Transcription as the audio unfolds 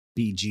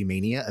BG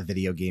Mania, a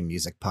video game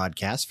music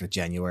podcast for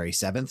January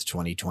 7th,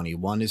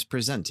 2021, is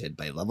presented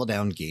by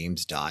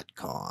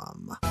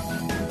LevelDownGames.com.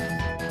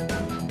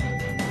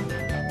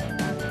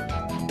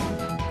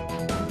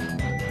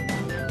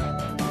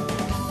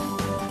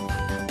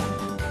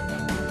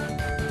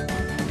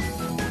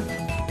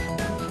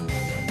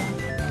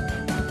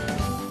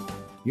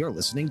 You're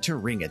listening to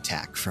Ring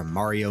Attack from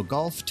Mario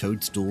Golf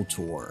Toadstool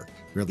Tour,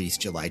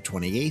 released July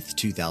 28th,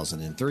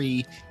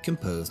 2003,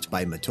 composed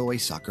by Motoi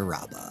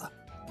Sakuraba.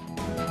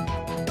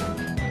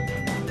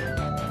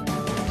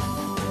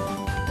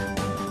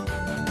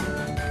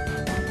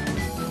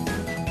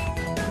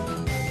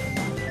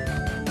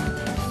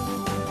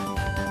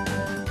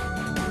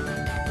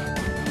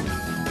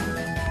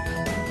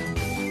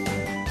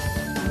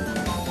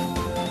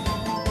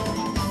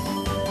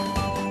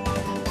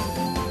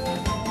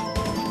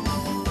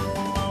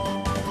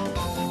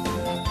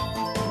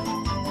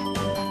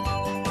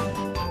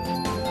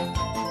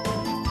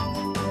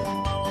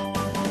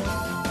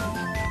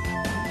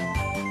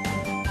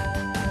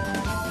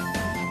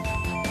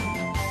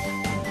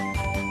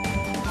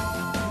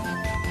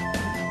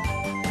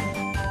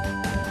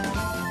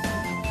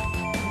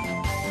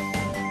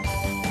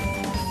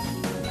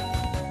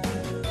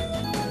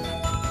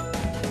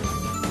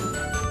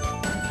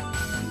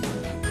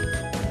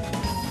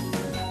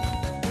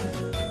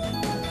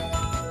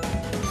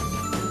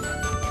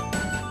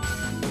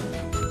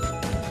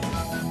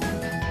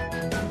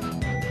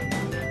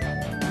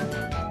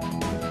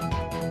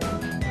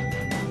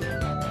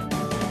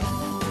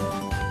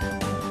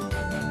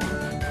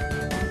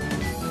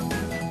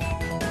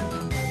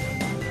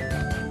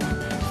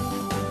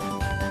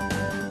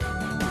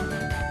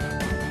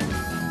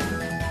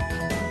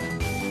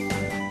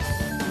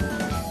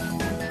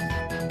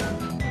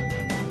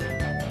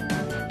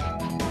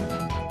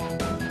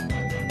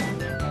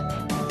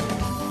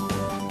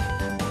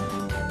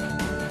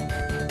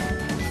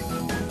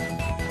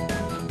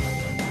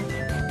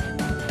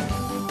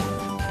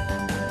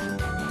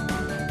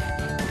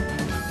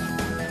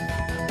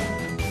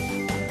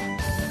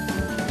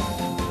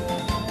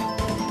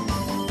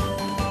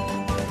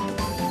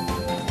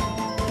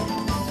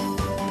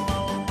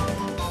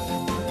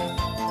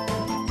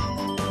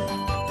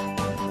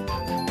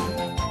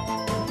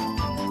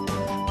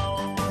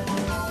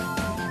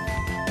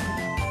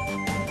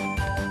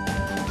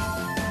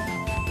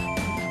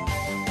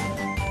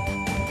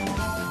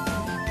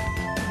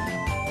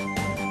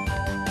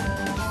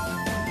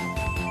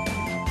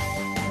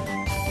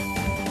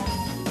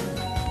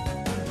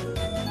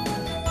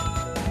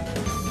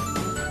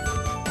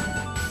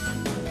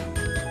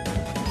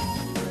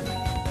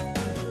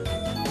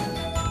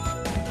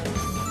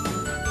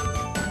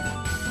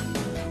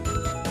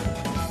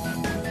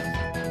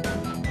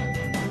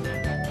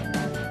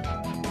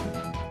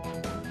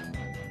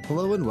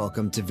 Hello and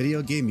welcome to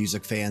video game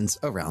music fans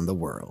around the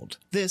world.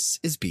 This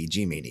is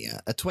BG Mania,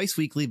 a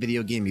twice-weekly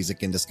video game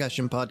music and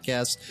discussion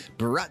podcast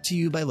brought to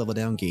you by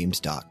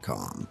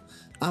LevelDownGames.com.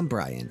 I'm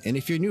Brian, and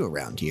if you're new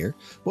around here,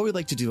 what we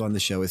like to do on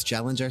the show is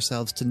challenge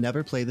ourselves to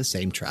never play the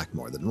same track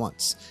more than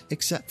once,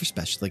 except for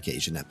special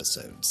occasion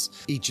episodes.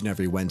 Each and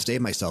every Wednesday,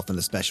 myself and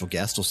a special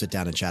guest will sit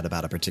down and chat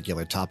about a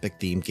particular topic,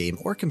 theme, game,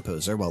 or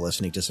composer while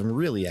listening to some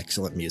really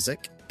excellent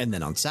music, and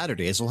then on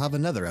Saturdays we'll have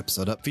another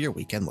episode up for your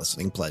weekend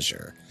listening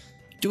pleasure.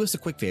 Do us a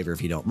quick favor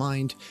if you don't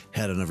mind,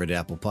 head on over to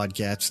Apple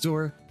Podcasts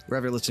or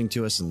wherever you're listening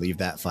to us and leave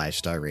that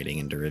 5-star rating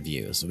and a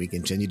review so we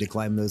continue to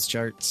climb those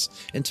charts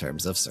in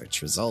terms of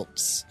search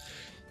results.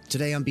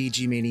 Today on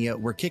BG Mania,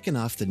 we're kicking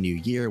off the new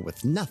year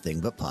with nothing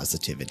but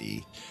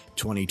positivity.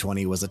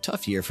 2020 was a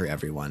tough year for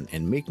everyone,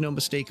 and make no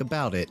mistake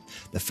about it,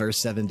 the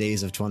first 7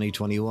 days of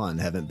 2021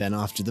 haven't been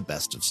off to the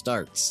best of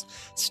starts.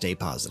 Stay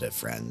positive,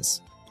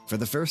 friends. For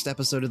the first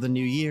episode of the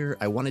new year,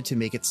 I wanted to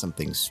make it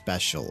something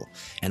special,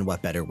 and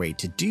what better way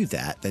to do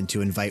that than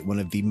to invite one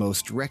of the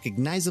most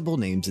recognizable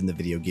names in the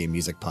video game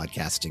music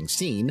podcasting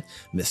scene,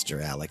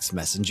 Mr. Alex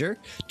Messenger,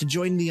 to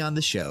join me on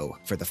the show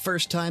for the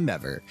first time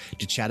ever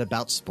to chat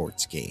about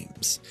sports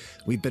games.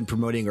 We've been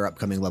promoting our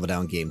upcoming Level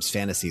Down Games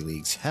fantasy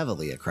leagues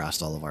heavily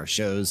across all of our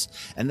shows,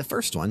 and the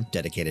first one,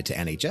 dedicated to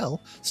NHL,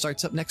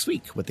 starts up next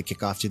week with the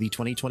kickoff to the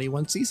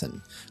 2021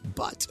 season.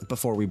 But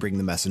before we bring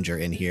the Messenger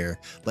in here,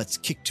 let's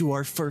kick to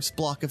our first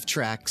block of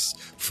tracks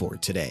for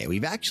today.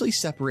 We've actually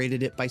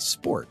separated it by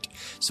sport,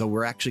 so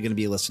we're actually going to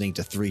be listening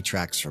to 3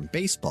 tracks from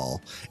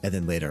baseball, and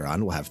then later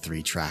on we'll have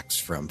 3 tracks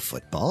from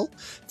football,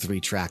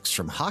 3 tracks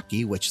from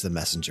hockey, which the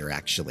Messenger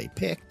actually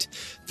picked,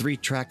 3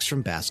 tracks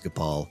from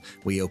basketball.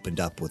 We opened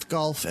up with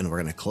golf, and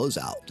we're going to close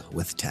out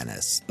with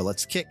tennis. But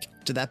let's kick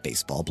to that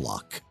baseball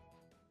block.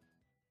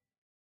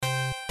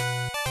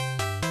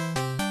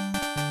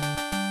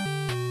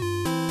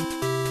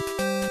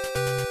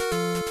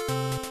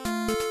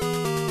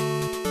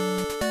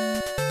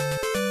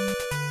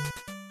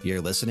 You're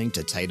listening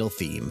to Title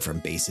Theme from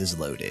Bases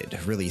Loaded,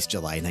 released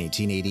July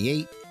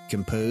 1988,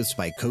 composed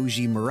by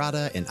Koji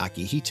Murata and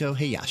Akihito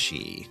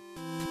Hayashi.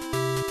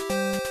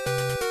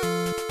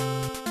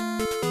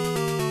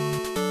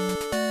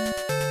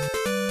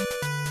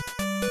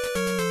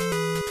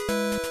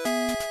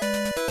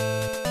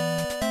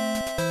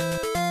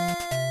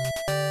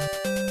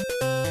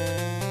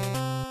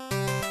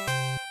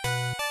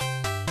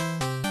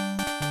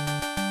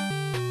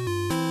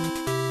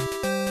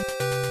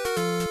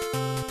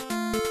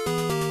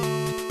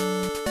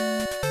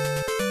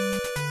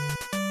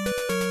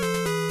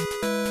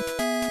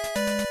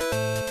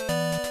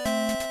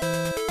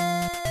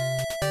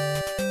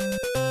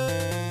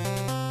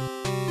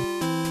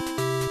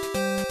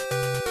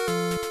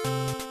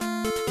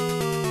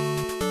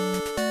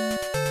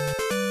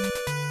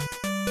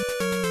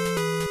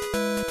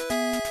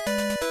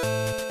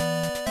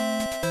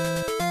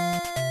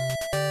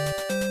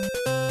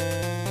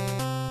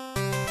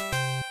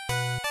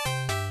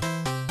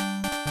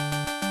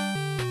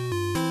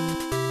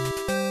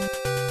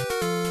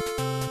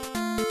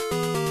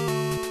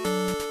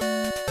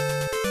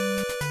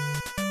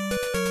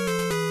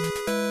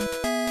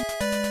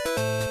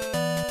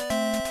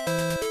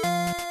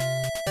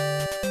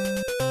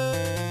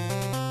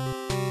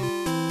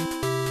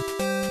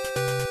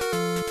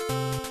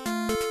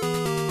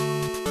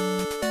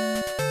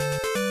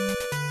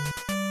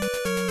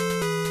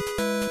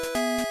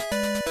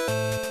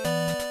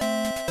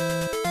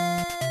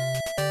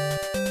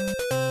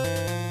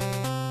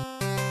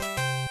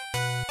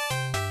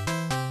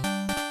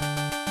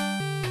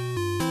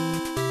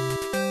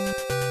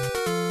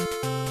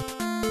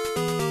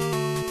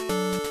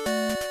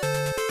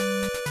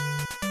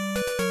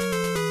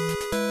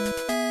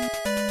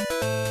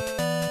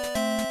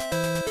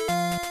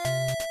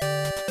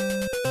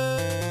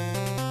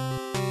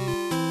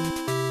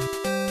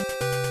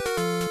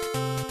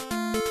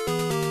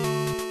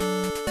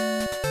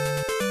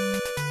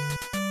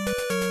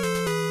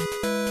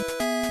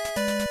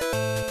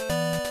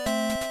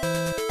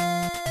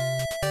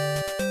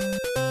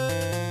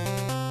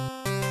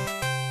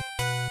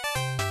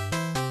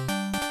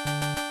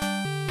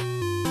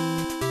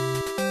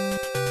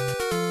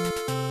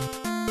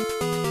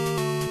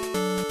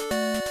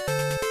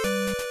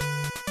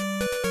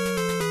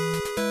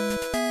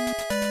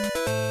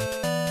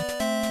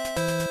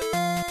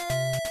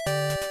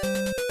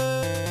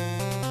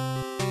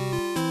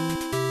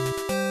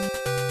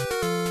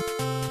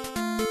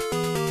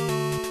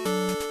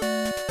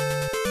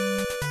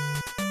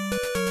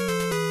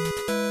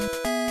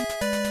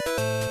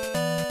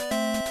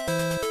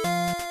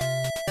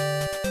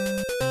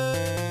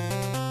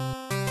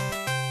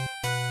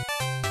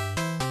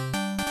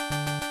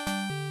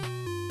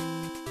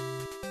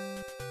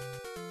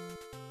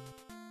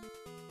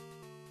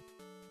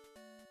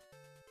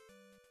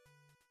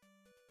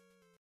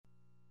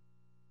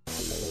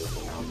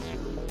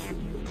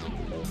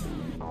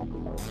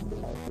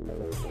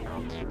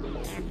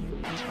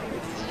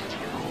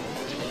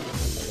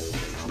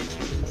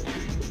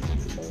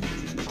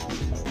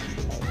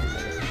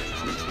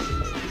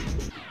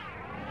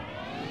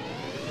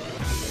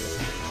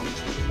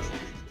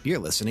 You're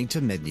listening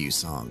to Menu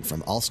Song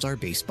from All-Star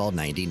Baseball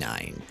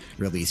 99,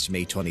 released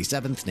May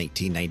 27th,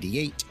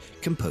 1998,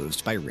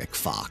 composed by Rick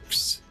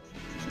Fox.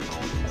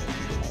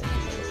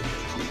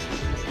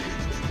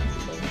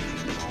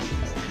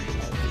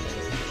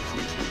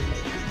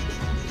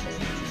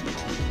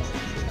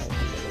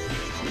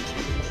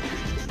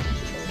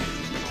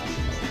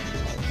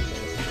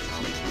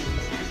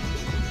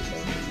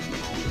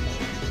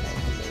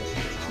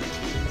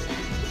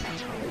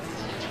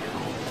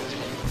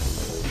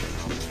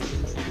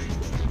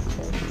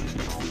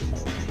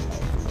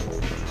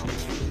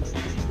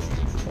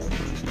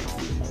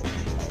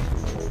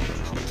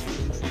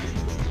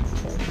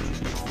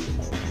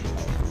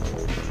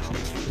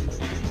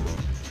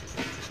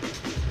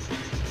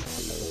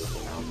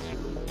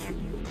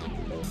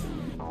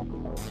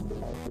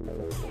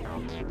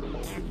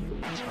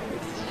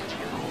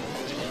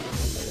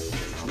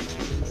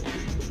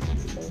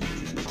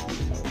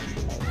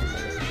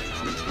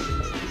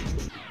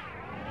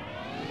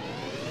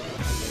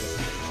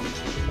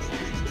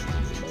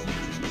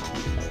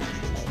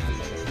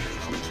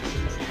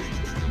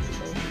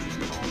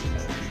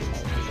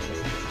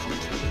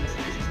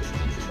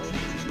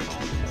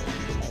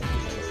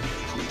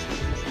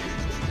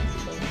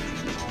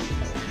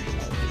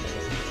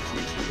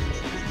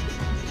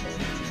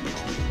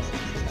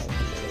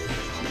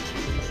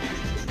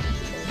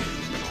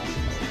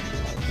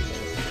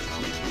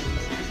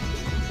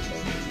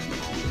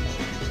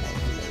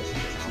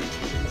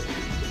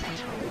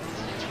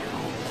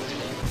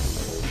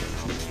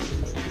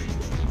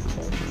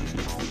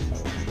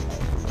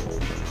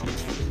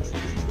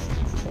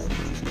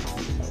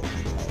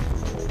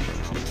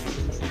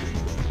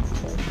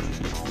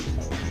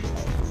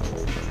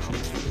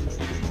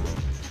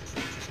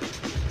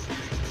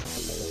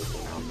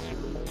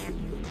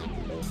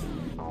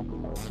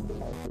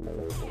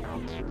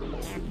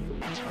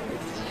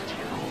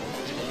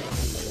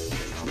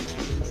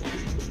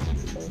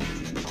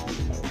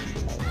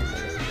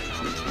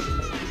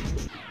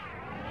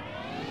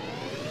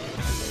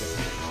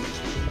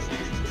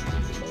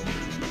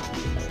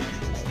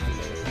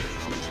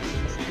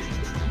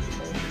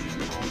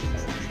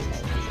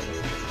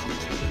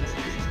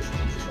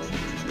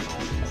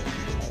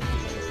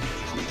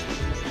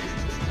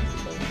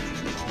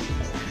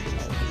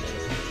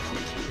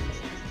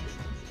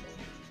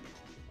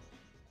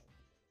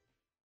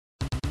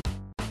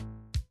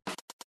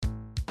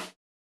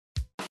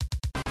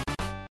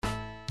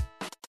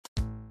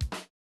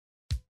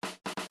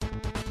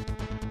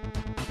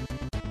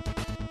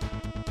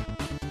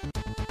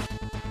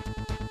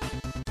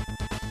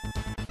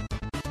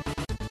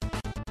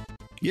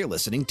 You're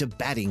listening to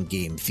Batting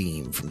Game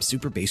Theme from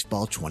Super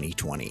Baseball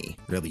 2020,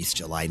 released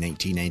July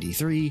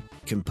 1993,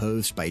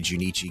 composed by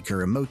Junichi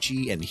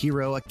Kuramochi and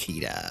Hiro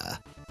Akita.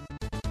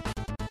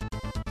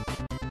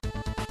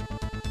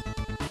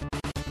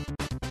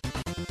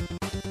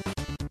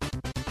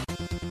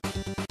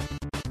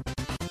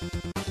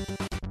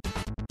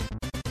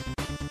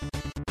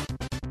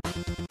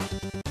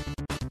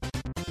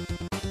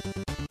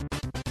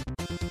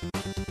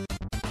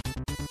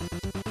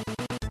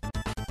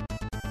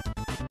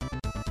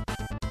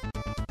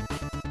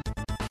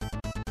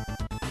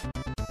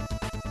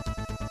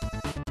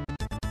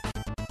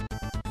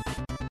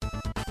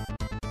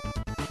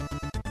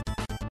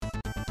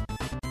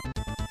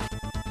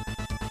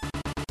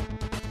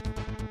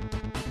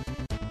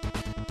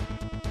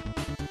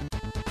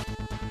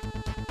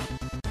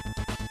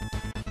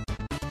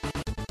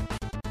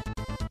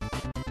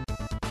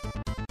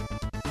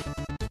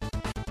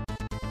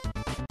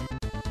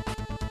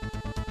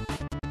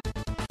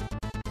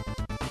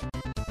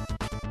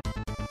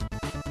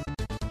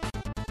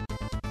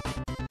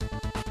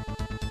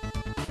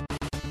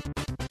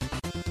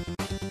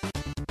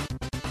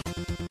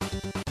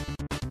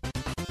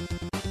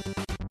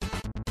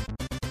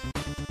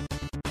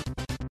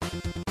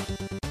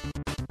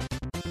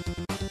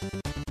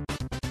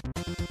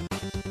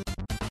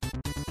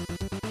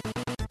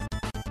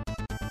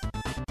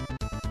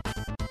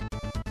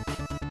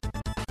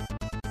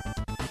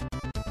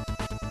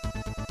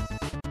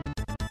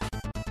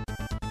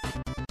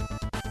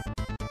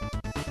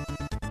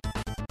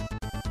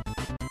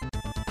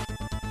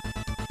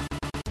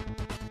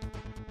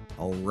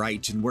 All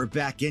right, and we're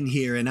back in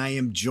here, and I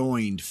am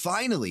joined,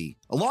 finally,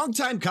 a long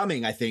time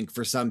coming, I think,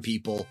 for some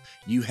people.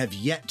 You have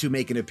yet to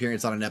make an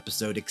appearance on an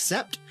episode,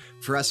 except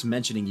for us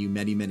mentioning you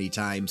many, many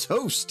times.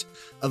 Host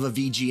of a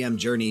VGM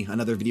Journey,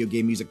 another video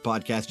game music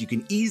podcast you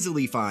can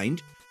easily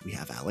find. We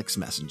have Alex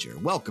Messenger.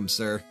 Welcome,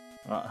 sir.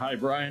 Hi,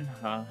 Brian.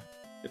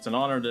 It's an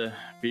honor to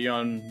be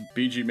on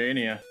BG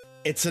Mania.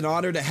 It's an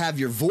honor to have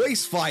your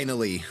voice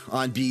finally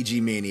on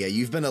BG Mania.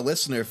 You've been a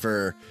listener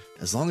for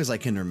as long as I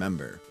can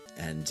remember.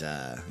 And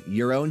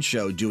your own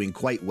show doing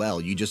quite well.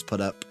 You just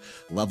put up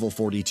level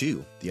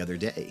 42 the other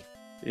day.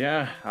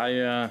 Yeah,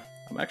 I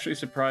I'm actually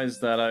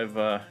surprised that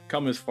I've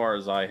come as far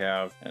as I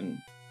have. And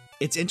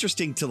it's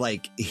interesting to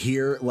like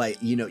hear like,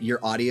 you know,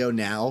 your audio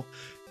now.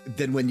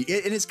 Then when you,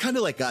 and it's kind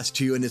of like us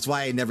too, and it's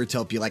why I never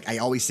tell people, like I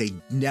always say,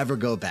 never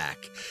go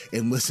back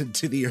and listen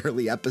to the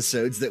early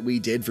episodes that we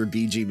did for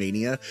BG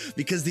Mania,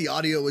 because the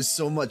audio was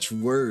so much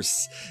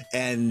worse.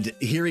 And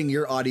hearing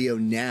your audio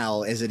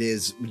now as it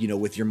is, you know,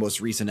 with your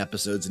most recent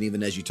episodes, and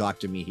even as you talk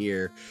to me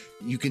here,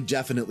 you can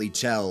definitely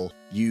tell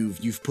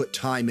you've put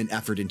time and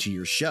effort into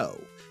your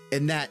show.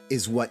 And that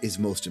is what is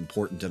most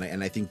important.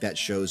 And I think that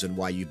shows in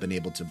why you've been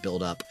able to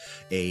build up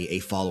a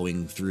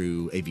following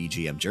through a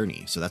VGM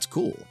journey. So that's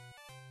cool.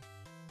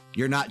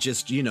 You're not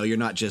just, you know, you're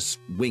not just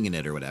winging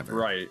it or whatever.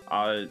 Right.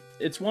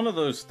 It's one of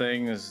those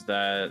things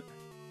that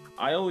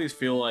I always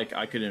feel like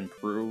I could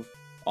improve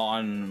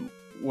on,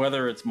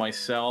 whether it's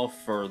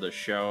myself or the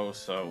show.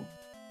 So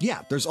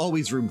yeah, there's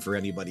always room for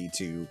anybody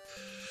to,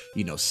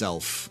 you know,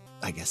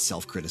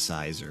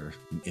 self-criticize or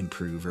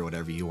improve or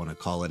whatever you want to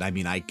call it. I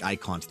mean, I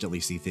constantly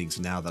see things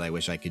now that I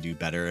wish I could do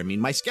better. I mean,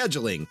 my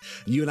scheduling,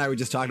 you and I were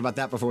just talking about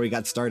that before we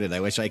got started.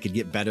 I wish I could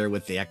get better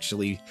with the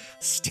actually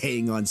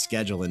staying on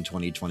schedule in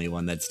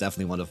 2021. That's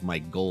definitely one of my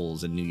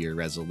goals and New Year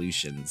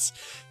resolutions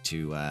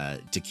to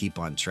keep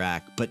on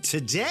track. But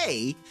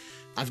today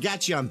I've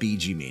got you on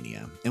BG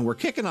Mania and we're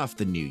kicking off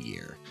the new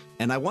year.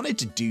 And I wanted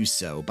to do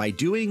so by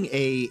doing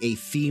a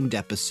themed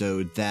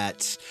episode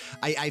that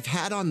I've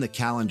had on the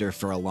calendar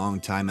for a long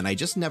time, and I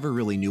just never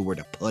really knew where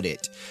to put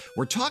it.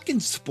 We're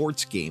talking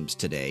sports games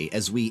today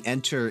as we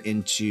enter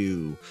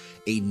into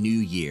a new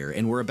year,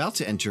 and we're about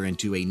to enter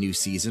into a new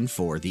season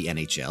for the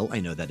NHL. I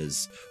know that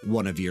is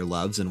one of your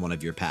loves and one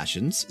of your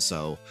passions,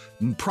 so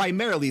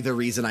primarily the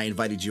reason I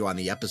invited you on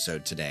the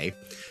episode today.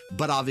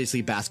 But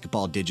obviously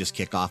basketball did just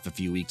kick off a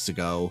few weeks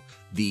ago.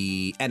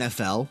 The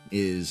NFL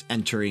is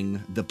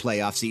entering the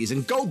playoff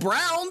season. Go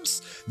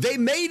Browns! They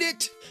made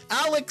it!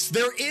 Alex,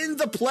 they're in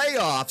the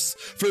playoffs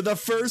for the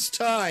first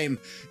time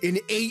in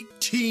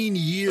 18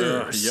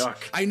 years. Yuck.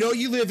 I know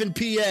you live in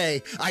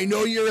PA. I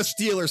know you're a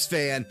Steelers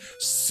fan.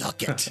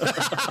 Suck it.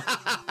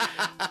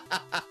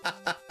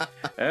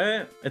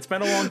 It's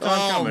been a long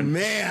time coming. Oh,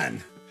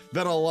 man.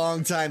 Been a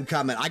long time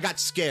coming. I got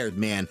scared,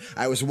 man.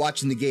 I was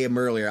watching the game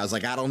earlier. I was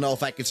like, I don't know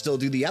if I could still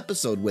do the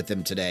episode with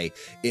him today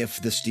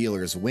if the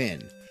Steelers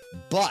win.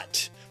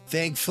 But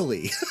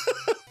thankfully,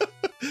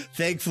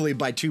 thankfully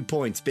by 2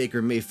 points,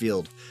 Baker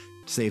Mayfield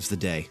saves the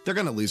day. They're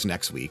going to lose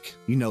next week.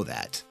 You know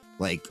that.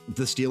 Like,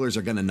 the Steelers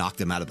are going to knock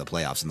them out of the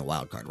playoffs in the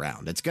wild card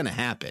round. It's going to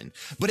happen.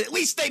 But at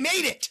least they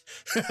made it.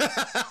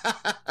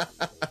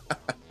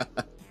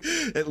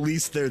 At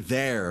least they're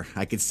there.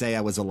 I could say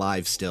I was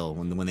alive still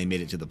when they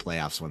made it to the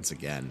playoffs once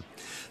again.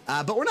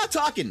 But we're not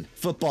talking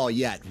football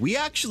yet. We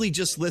actually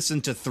just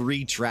listened to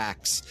 3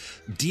 tracks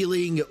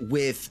dealing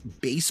with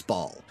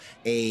baseball,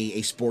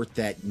 a sport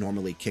that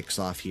normally kicks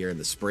off here in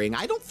the spring.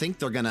 I don't think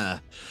they're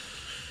gonna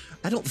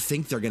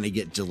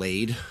get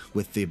delayed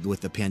with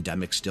the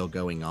pandemic still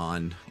going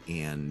on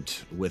and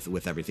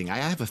with everything. I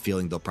have a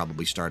feeling they'll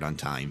probably start on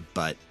time,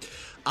 but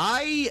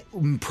I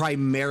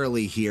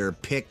primarily here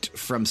picked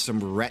from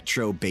some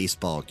retro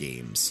baseball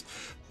games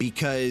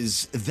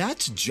because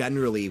that's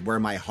generally where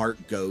my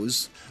heart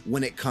goes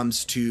when it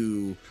comes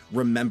to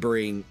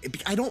remembering.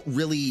 I don't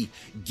really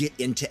get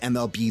into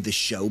MLB The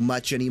Show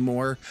much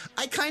anymore.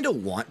 I kind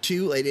of want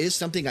to. It is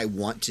something I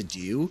want to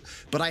do,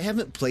 but I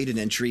haven't played an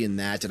entry in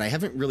that, and I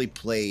haven't really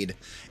played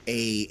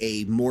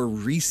a more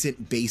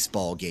recent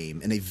baseball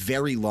game in a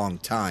very long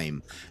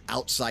time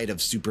outside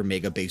of Super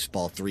Mega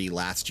Baseball 3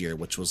 last year,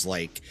 which was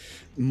like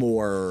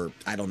more,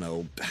 I don't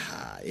know,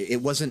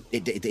 it wasn't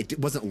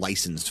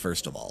licensed,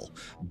 first of all,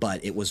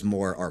 but it was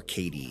more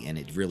arcadey and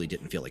it really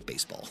didn't feel like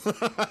baseball.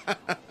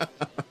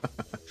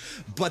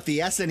 But the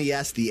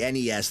SNES, the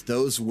NES,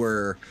 those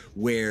were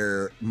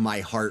where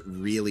my heart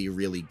really,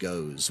 really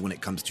goes when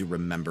it comes to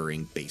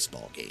remembering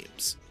baseball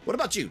games. What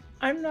about you?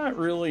 I'm not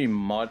really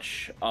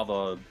much of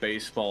a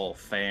baseball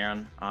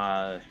fan.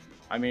 I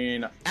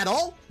mean, at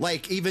all?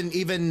 Like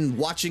even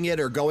watching it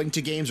or going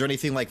to games or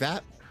anything like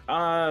that?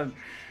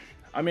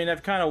 I mean,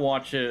 I've kind of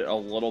watched it a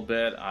little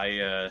bit.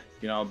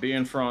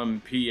 Being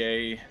from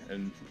PA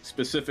and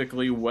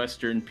specifically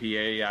Western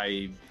PA,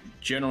 I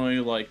generally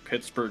like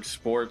Pittsburgh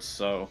sports,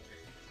 so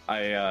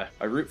I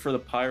root for the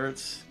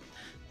Pirates.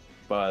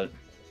 But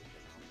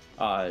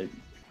I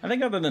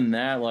think other than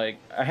that, like,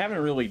 I haven't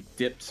really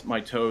dipped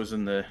my toes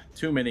in the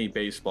too many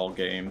baseball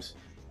games.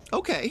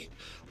 Okay.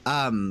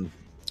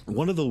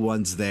 One of the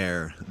ones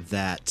there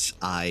that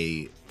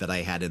I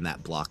had in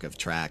that block of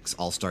tracks,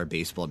 All-Star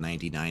Baseball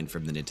 99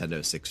 from the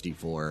Nintendo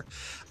 64,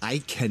 I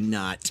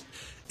cannot...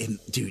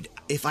 dude,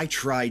 if I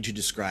tried to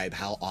describe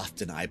how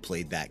often I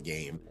played that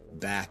game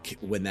back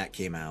when that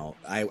came out,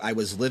 I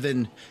was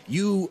living...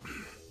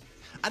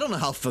 I don't know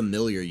how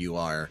familiar you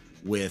are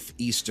with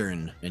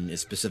Eastern and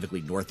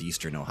specifically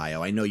Northeastern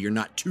Ohio. I know you're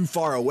not too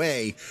far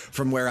away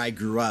from where I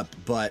grew up,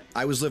 but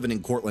I was living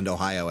in Cortland,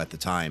 Ohio at the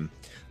time,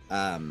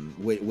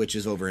 which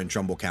is over in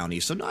Trumbull County,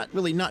 so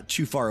not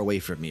too far away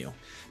from you.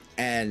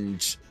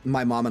 And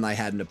my mom and I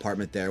had an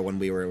apartment there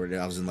when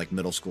I was in like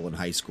middle school and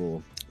high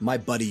school. My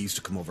buddy used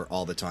to come over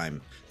all the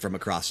time from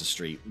across the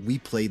street. We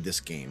played this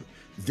game.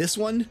 This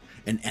one,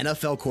 and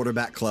NFL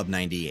Quarterback Club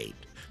 98.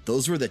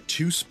 Those were the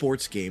two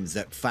sports games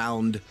that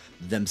found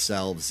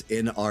themselves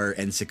in our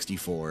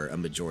N64 a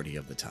majority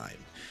of the time.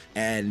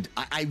 And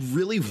I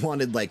really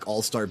wanted like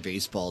All-Star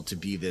Baseball to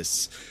be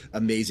this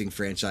amazing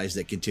franchise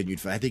that continued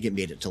for, I think it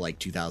made it to like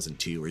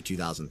 2002 or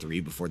 2003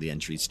 before the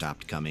entries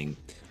stopped coming.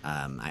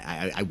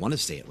 I want to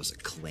say it was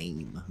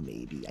Acclaim,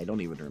 maybe. I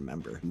don't even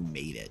remember who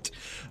made it.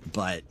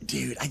 But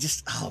dude,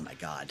 oh my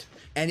God.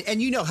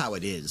 And you know how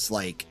it is,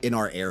 like in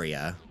our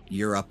area,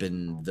 you're up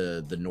in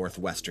the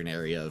northwestern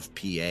area of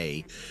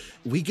PA,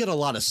 we get a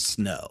lot of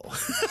snow.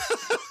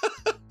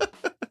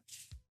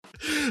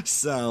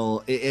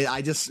 So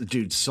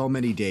dude, so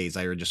many days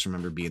I just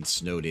remember being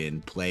snowed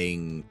in,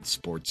 playing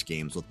sports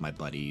games with my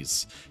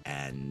buddies,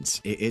 and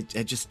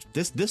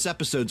this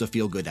episode's a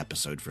feel good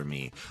episode for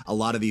me. A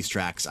lot of these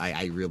tracks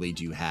I really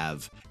do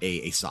have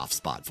a soft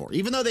spot for,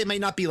 even though they may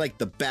not be like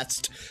the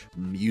best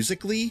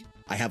musically.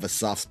 I have a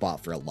soft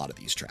spot for a lot of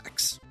these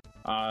tracks.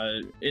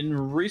 In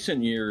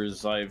recent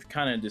years, I've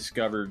kind of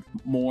discovered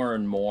more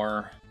and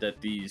more that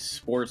these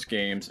sports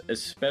games,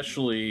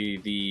 especially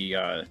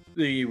the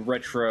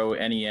retro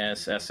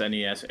NES,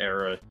 SNES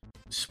era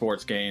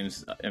sports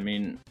games, I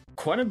mean,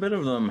 quite a bit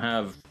of them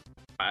have,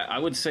 I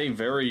would say,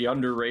 very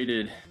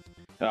underrated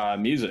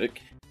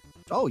music.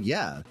 Oh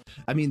yeah,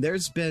 I mean,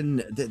 there's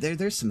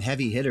some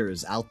heavy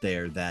hitters out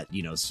there that,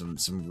 you know, some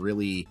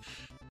really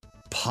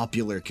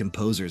popular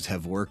composers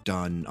have worked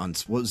on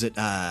what was it,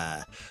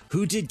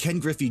 who did Ken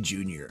Griffey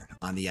Jr.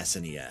 on the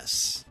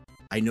SNES?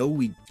 I know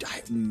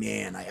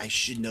I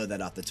should know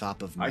that off the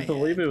top of my head. I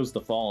believe it was the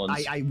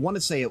Fallons. I want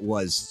to say it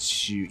was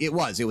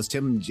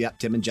Tim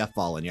and Jeff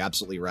Fallon. You're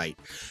absolutely right.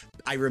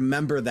 I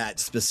remember that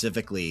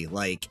specifically.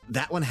 Like,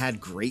 that one had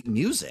great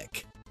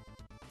music,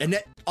 and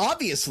that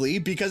obviously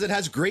because it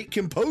has great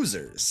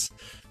composers.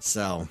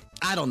 So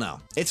I don't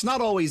know. It's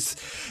not always.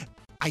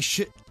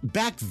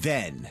 Back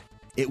then,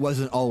 it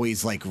wasn't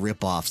always like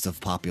rip-offs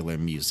of popular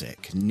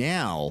music.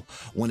 Now,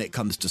 when it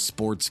comes to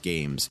sports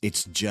games,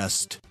 it's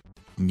just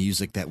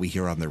music that we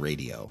hear on the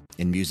radio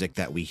and music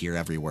that we hear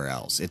everywhere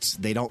else.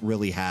 They don't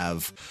really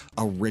have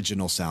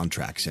original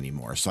soundtracks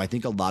anymore. So I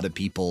think a lot of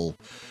people,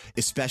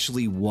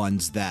 especially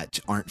ones that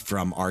aren't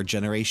from our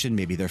generation,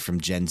 maybe they're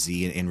from Gen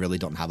Z and really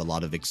don't have a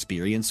lot of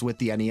experience with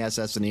the NES,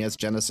 SNES,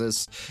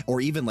 Genesis,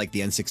 or even like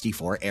the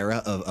N64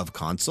 era of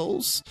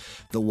consoles,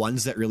 the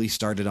ones that really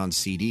started on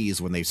CDs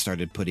when they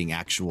started putting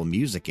actual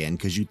music in,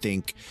 because you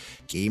think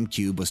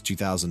GameCube was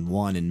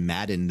 2001 and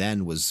Madden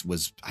then was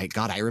I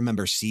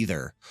remember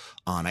Seether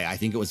on, I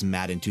think it was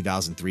Madden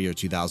 2003 or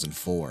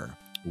 2004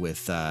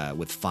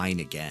 with Fine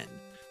Again.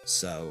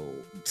 So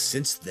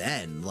since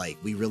then, like,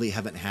 we really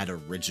haven't had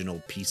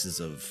original pieces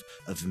of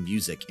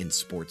music in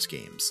sports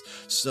games.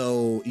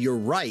 So you're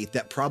right.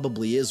 That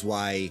probably is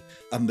why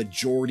a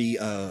majority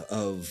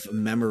of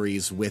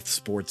memories with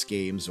sports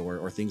games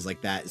or things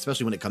like that,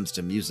 especially when it comes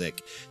to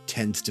music,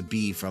 tends to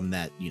be from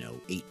that,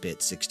 8-bit,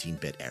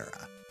 16-bit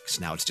era. Because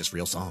now it's just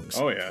real songs.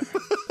 Oh, yeah.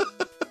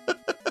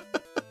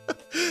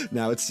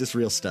 Now it's just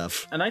real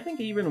stuff. And I think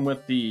even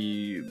with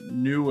the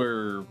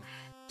newer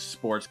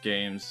sports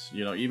games,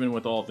 even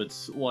with all of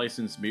its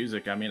licensed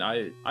music, I mean,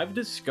 I've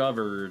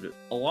discovered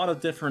a lot of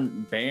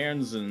different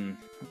bands and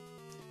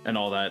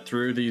all that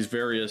through these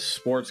various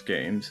sports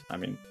games. I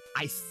mean,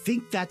 I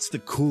think that's the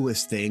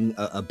coolest thing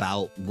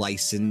about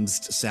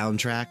licensed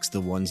soundtracks, the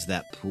ones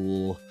that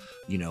pool,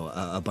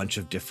 a bunch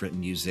of different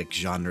music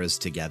genres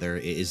together,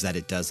 is that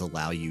it does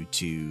allow you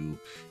to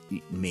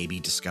maybe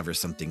discover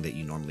something that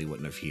you normally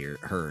wouldn't have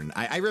heard.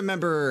 I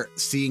remember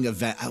seeing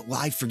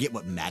I forget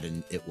what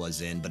Madden it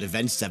was in, but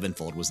Avenged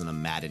Sevenfold was in a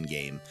Madden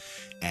game,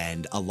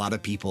 and a lot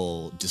of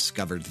people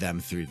discovered them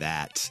through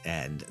that,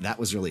 and that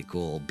was really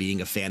cool. Being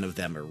a fan of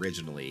them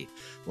originally,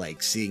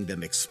 like seeing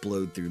them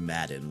explode through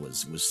Madden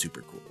was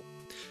super cool.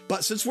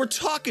 But since we're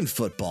talking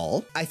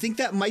football, I think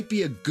that might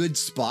be a good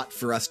spot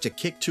for us to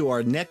kick to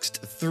our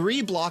next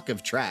 3 block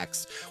of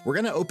tracks. We're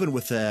going to open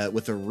with a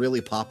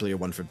really popular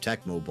one from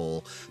Tecmo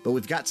Bowl, but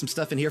we've got some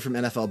stuff in here from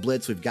NFL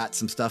Blitz. We've got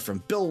some stuff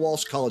from Bill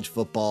Walsh College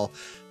Football.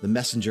 The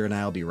Messenger and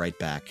I will be right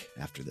back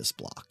after this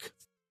block.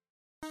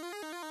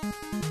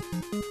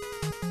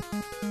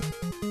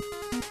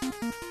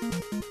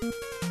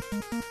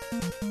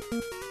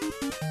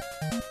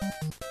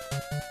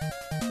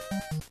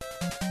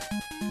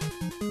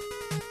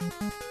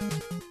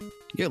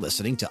 You're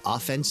listening to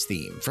Offense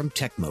Theme from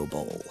Tecmo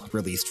Bowl,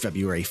 released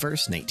February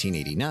 1st,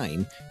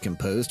 1989,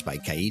 composed by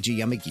Keiji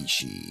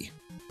Yamagishi.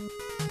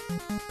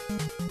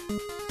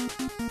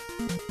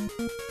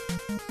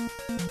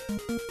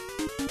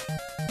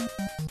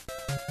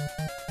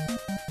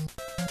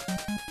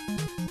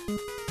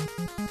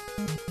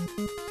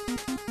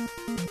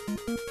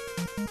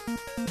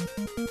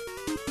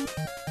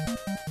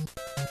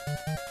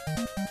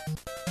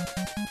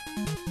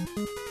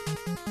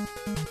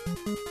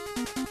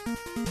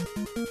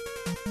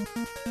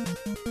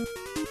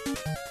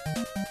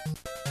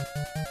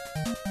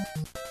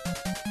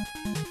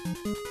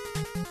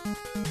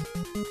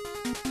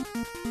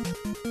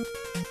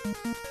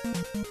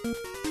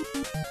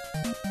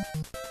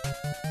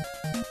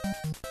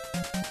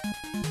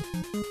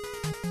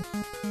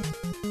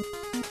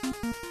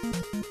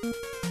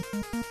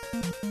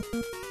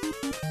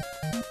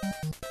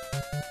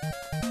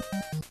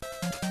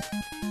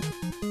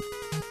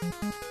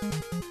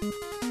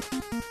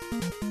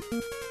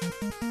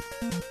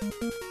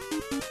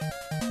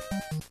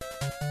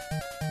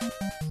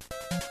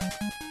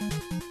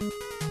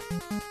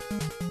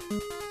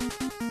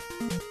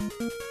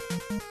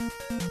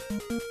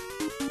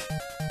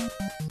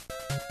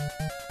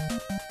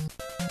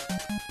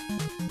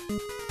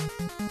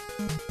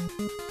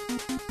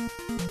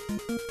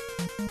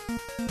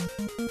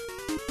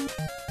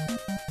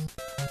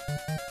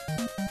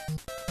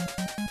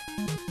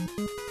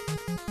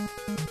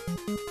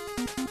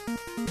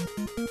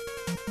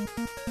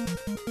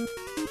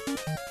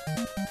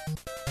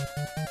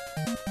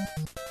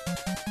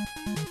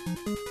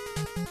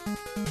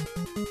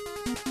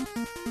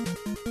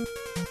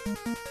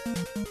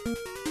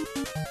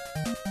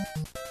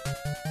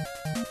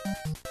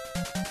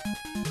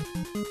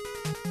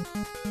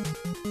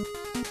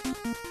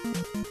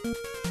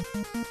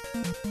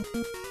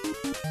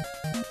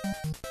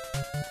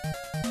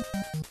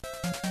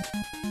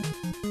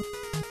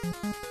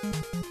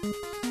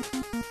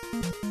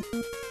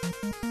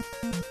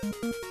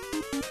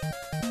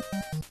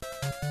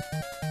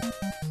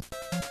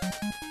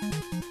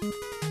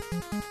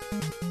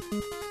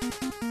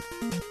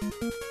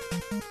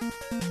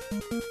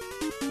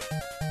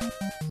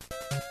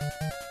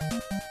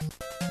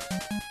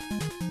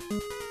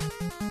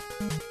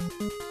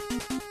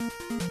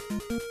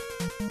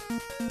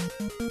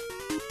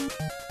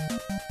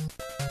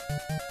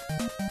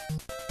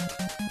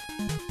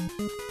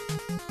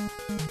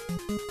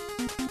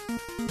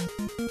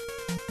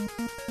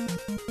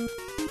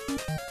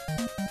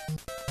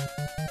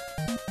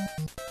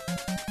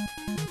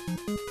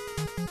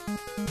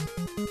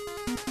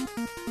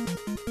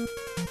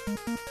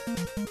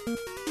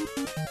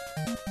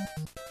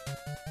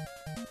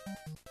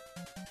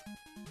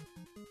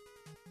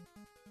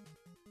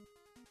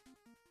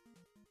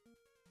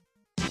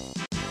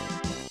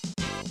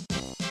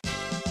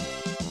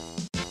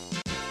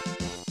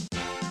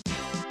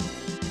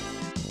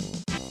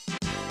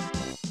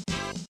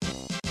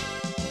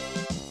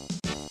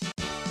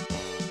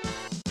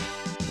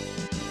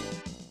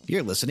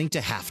 You're listening to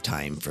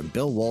Halftime from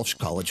Bill Walsh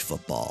College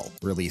Football,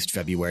 released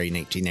February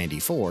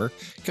 1994,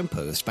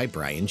 composed by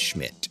Brian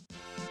Schmidt.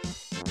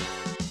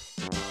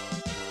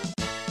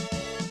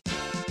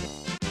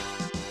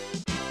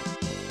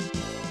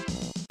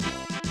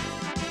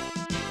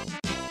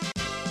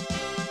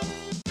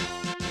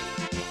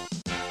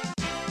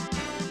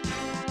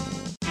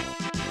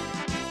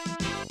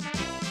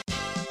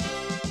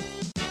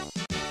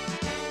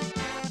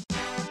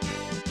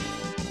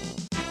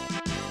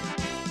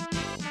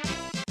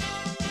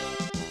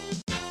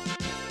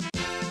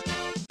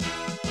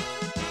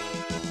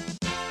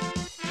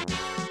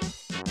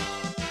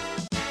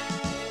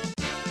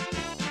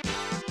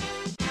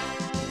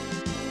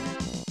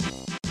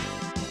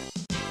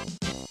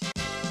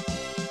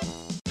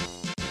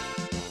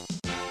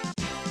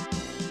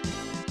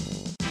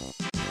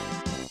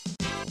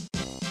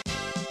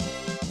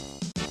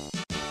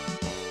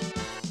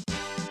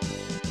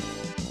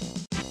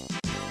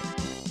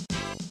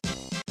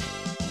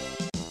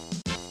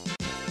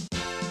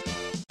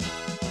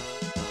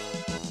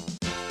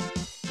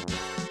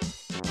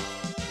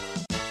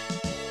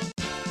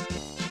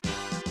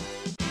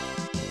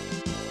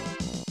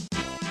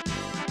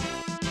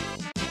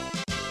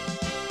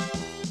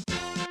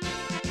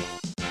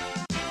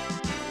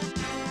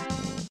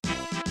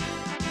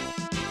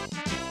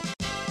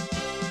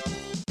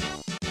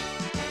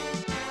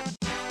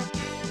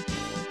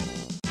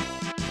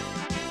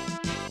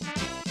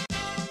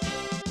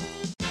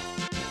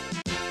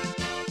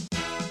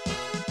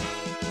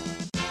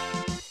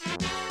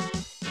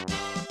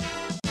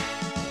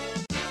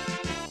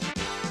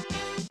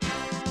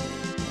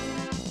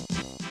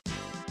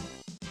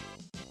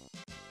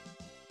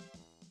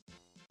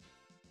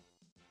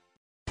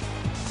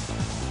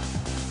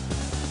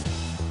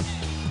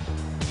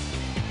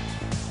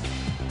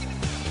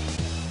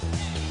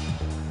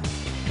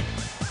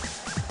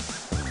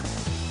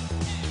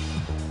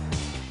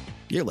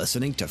 You're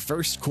listening to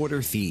First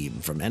Quarter Theme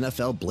from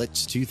NFL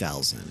Blitz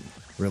 2000,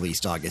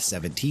 released August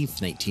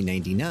 17th,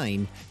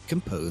 1999,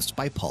 composed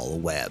by Paul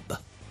Webb.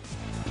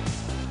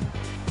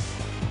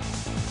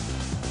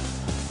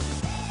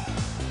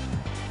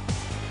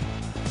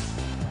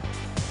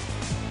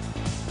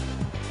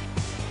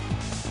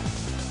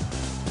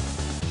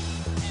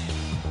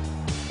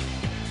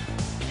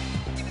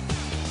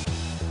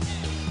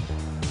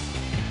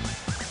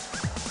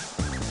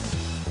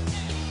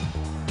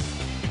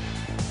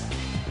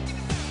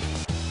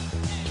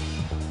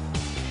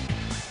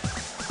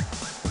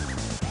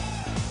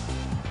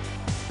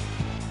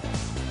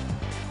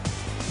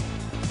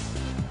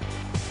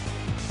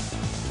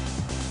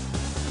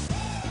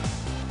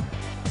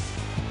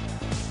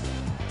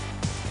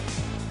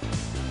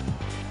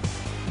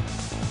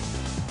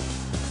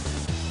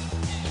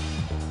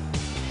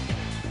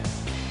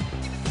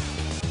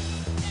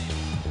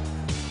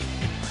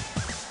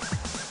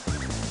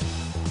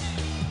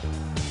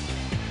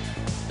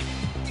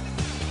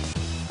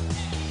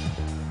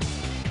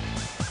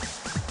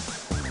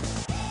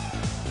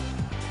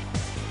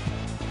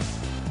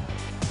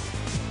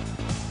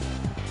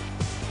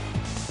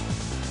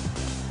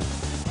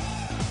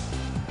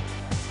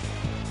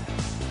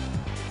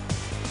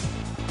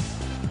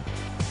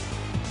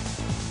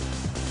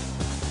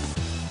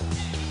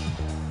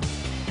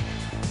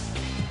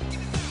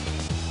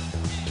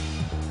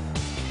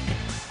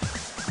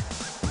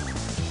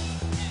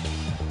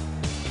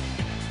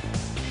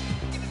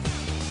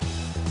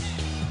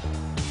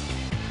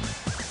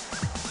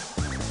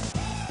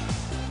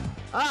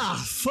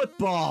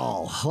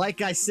 Football.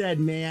 Like I said,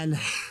 man,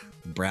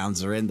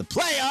 Browns are in the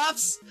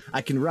playoffs.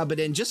 I can rub it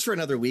in just for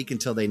another week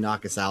until they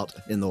knock us out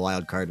in the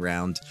wild card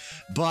round.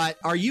 But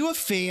are you a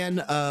fan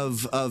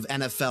of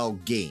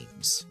NFL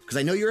games? Because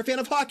I know you're a fan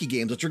of hockey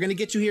games, which we're going to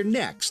get to here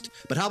next.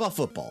 But how about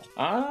football?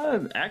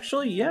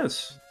 Actually,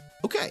 yes.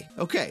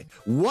 Okay.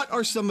 What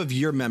are some of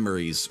your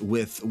memories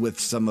with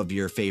some of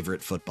your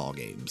favorite football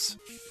games?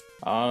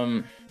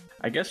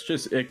 I guess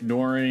just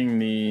ignoring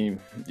the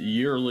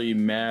yearly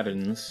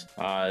Maddens,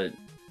 I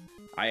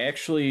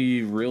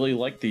actually really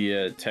like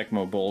the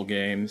Tecmo Bowl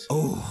games.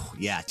 Oh,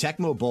 yeah,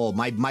 Tecmo Bowl.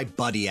 My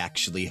buddy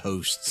actually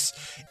hosts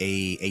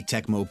a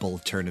Tecmo Bowl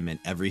tournament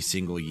every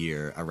single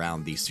year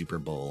around the Super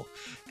Bowl.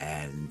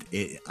 And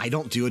I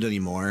don't do it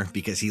anymore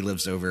because he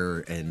lives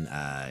over in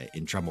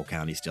Trumbull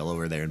County, still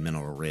over there in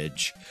Mineral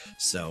Ridge.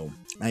 So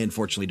I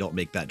unfortunately don't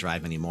make that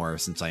drive anymore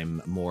since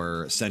I'm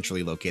more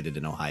centrally located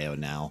in Ohio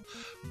now.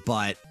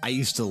 But I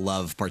used to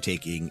love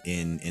partaking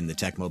in the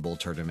Tecmo Bowl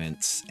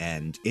tournaments,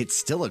 and it's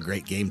still a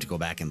great game to go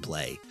back and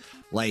play.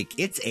 Like,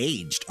 it's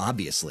aged,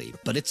 obviously,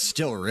 but it's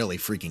still really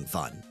freaking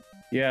fun.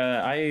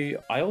 Yeah, I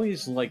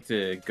always like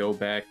to go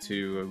back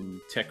to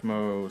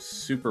Tecmo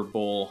Super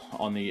Bowl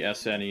on the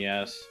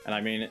SNES, and I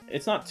mean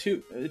it's not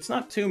too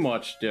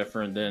much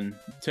different than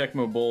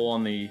Tecmo Bowl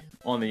on the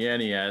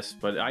NES,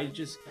 but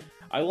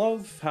I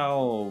love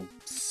how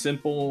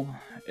simple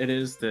it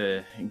is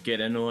to get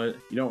into it.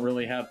 You don't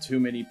really have too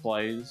many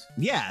plays.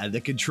 Yeah,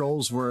 the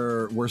controls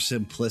were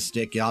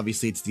simplistic.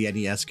 Obviously, it's the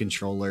NES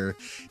controller,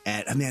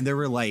 and man, there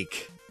were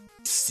like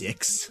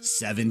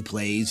 6-7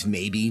 plays,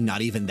 maybe, not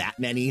even that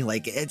many.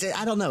 Like,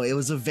 I don't know. It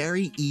was a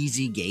very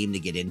easy game to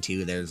get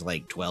into. There's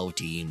like 12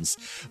 teams,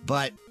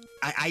 but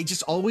I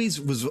just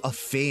always was a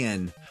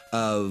fan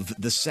of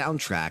the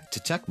soundtrack to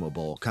Tecmo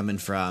Bowl coming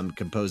from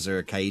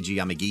composer Keiji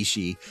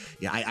Yamagishi.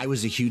 Yeah, I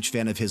was a huge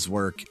fan of his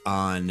work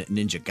on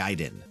Ninja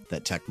Gaiden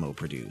that Tecmo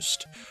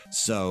produced.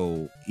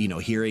 So,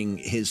 hearing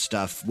his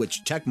stuff,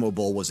 which Tecmo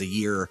Bowl was a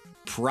year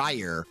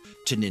prior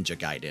to Ninja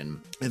Gaiden.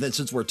 And then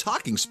since we're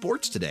talking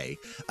sports today,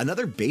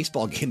 another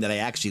baseball game that I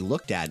actually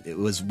looked at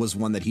was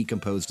one that he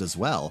composed as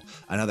well,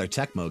 another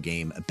Tecmo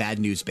game, Bad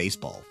News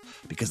Baseball.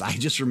 Because I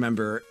just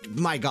remember,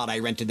 my God, I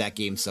rented that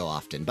game so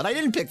often. But I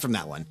didn't pick from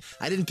that one.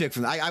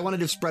 I wanted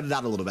to spread it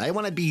out a little bit. I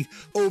want to be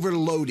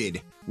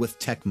overloaded with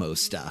Tecmo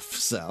stuff.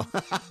 So...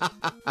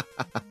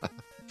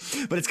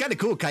 But it's kind of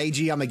cool.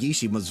 Keiji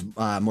Yamagishi was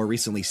more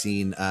recently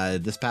seen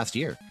this past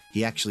year.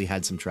 He actually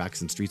had some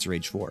tracks in Streets of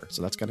Rage 4,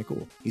 so that's kind of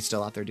cool. He's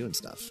still out there doing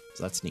stuff,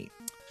 so that's neat.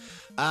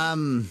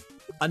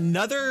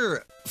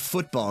 Another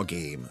football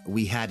game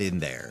we had in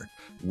there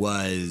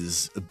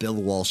was Bill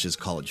Walsh's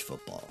College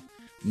Football.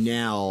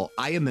 Now,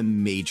 I am a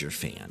major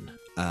fan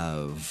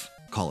of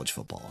college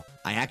football.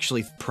 I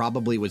actually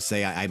probably would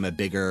say I'm a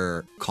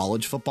bigger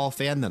college football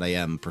fan than I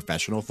am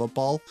professional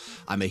football.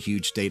 I'm a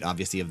huge fan of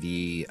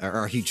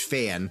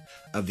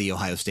the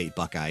Ohio State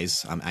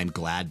Buckeyes. I'm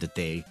glad that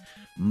they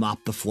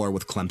mopped the floor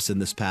with Clemson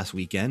this past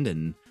weekend,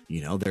 and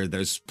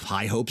there's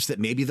high hopes that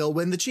maybe they'll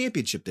win the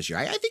championship this year.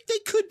 I think they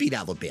could beat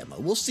Alabama.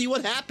 We'll see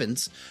what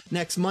happens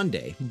next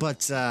Monday.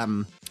 But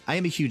I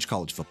am a huge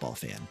college football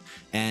fan,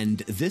 and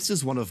this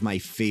is one of my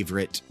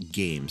favorite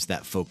games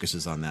that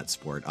focuses on that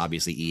sport.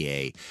 Obviously,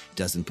 EA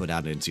doesn't put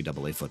out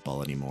NCAA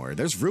football anymore.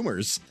 There's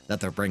rumors that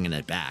they're bringing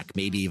it back,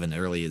 maybe even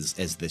early as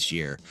this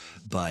year,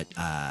 but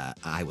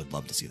I would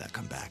love to see that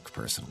come back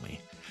personally.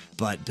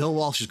 But Bill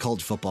Walsh's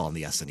College Football on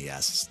the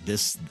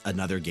SNES,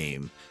 another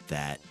game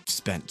that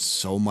spent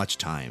so much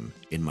time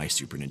in my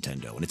Super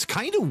Nintendo. And it's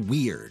kind of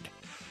weird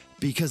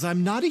because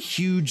I'm not a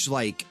huge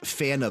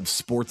fan of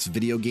sports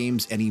video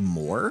games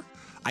anymore.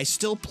 I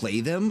still play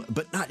them,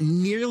 but not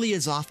nearly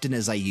as often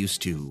as I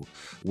used to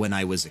when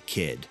I was a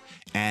kid.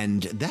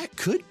 And that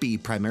could be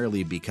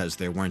primarily because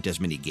there weren't as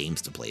many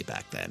games to play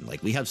back then.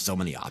 Like, we have so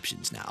many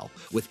options now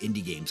with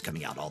indie games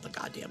coming out all the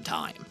goddamn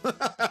time.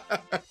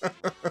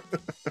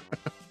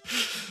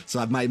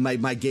 So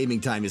my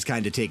gaming time is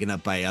kind of taken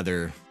up by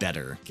other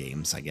better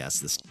games, I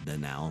guess, than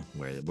now.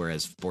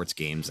 Whereas sports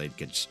games,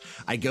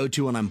 I go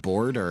to when I'm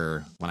bored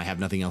or when I have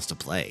nothing else to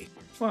play.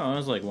 Well, it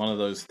was like one of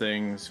those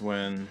things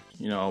when,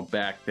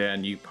 back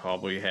then you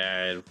probably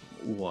had,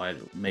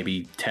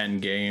 maybe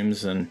 10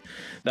 games, and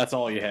that's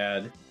all you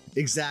had.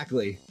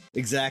 Exactly.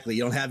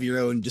 You don't have your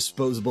own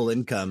disposable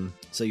income,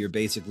 so you're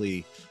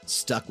basically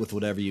stuck with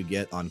whatever you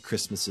get on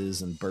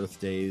Christmases and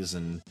birthdays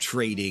and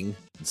trading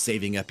and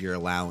saving up your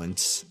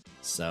allowance.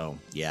 So,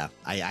 yeah,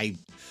 I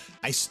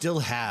still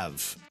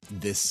have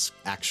this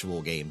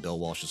actual game, Bill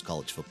Walsh's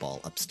College Football,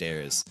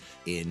 upstairs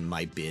in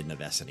my bin of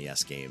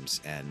SNES games,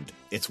 and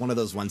it's one of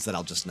those ones that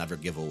I'll just never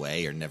give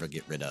away or never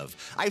get rid of.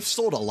 I've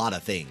sold a lot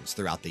of things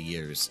throughout the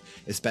years,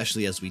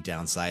 especially as we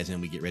downsize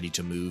and we get ready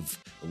to move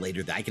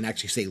later. I can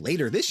actually say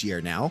later this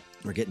year now.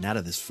 We're getting out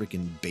of this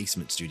freaking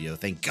basement studio,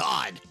 thank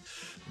God.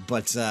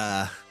 But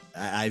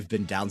I've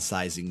been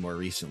downsizing more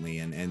recently,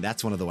 and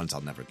that's one of the ones I'll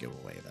never give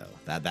away,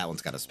 though. That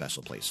one's got a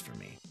special place for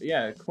me.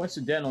 Yeah,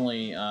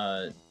 coincidentally,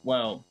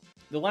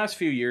 the last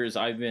few years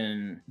I've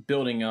been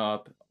building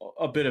up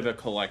a bit of a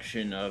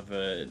collection of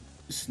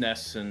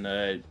SNES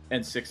and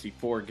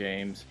N64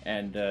 games.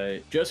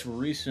 And just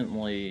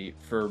recently,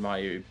 for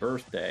my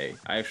birthday,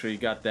 I actually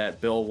got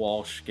that Bill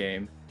Walsh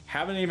game.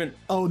 Haven't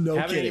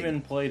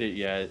even played it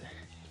yet.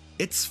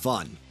 It's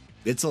fun.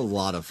 It's a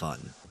lot of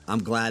fun.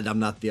 I'm glad I'm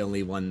not the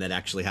only one that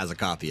actually has a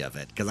copy of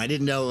it, because I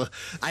didn't know.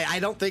 I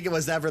don't think it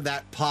was ever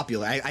that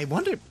popular. I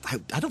wonder.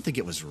 I don't think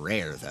it was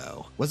rare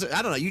though. Was it?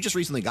 I don't know. You just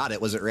recently got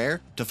it. Was it rare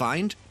to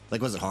find?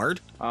 Like, was it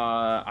hard?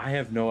 I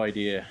have no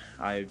idea.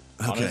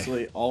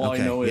 Honestly, all I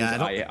know is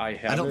I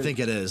have. I don't think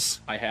it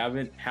is. I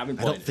haven't played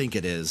I don't think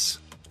it is.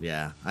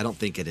 Yeah, I don't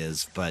think it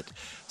is. But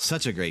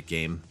such a great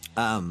game.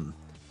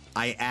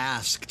 I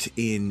asked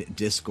in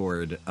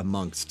Discord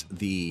amongst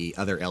the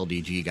other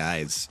LDG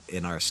guys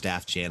in our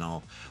staff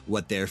channel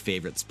what their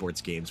favorite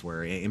sports games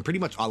were, and pretty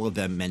much all of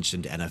them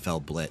mentioned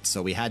NFL Blitz.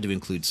 So we had to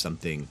include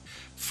something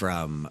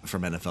from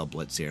NFL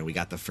Blitz here. We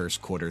got the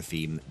first quarter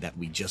theme that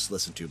we just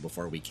listened to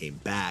before we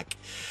came back.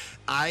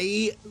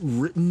 I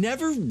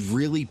never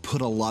really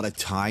put a lot of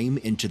time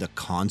into the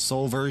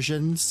console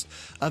versions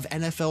of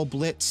NFL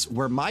Blitz.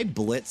 Where my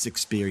Blitz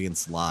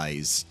experience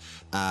lies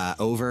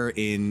over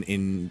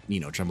in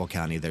Trumbull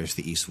County, there's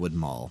the Eastwood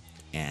Mall,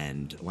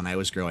 and when I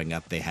was growing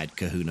up, they had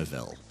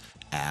Kahunaville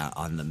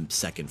on the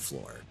second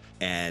floor.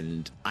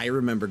 And I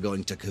remember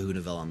going to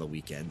Kahunaville on the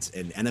weekends,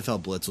 and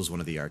NFL Blitz was one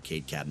of the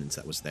arcade cabinets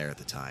that was there at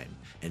the time.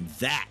 And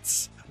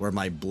that's where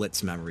my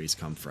Blitz memories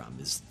come from,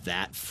 is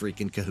that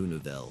freaking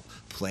Kahunaville,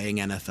 playing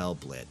NFL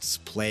Blitz,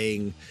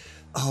 playing,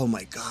 oh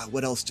my God,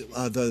 what else?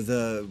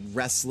 The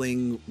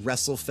wrestling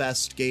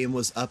WrestleFest game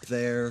was up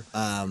there.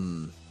 I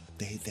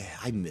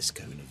miss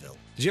Kahunaville.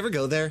 Did you ever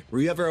go there? Were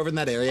you ever over in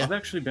that area? I've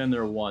actually been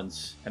there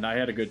once, and I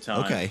had a good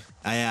time. Okay.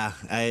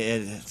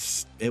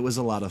 It was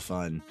a lot of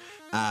fun.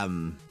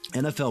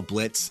 NFL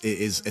Blitz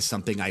is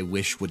something I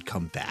wish would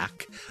come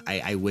back.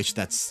 I wish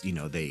that's,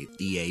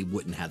 EA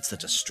wouldn't have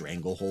such a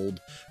stranglehold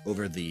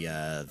over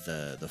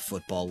the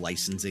football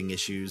licensing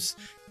issues,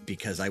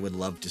 because I would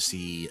love to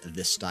see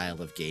this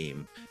style of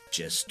game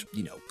just,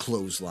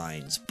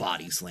 clotheslines,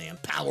 body slam,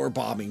 power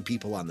bombing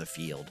people on the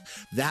field.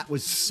 That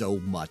was so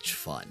much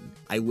fun.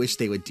 I wish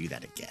they would do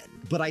that again.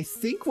 But I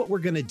think what we're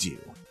going to do,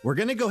 we're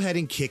going to go ahead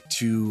and kick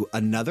to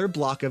another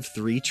block of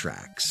 3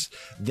 tracks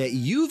that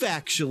you've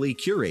actually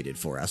curated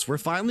for us. We're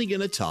finally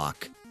going to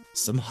talk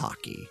some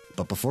hockey.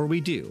 But before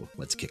we do,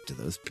 let's kick to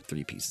those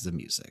 3 pieces of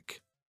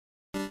music.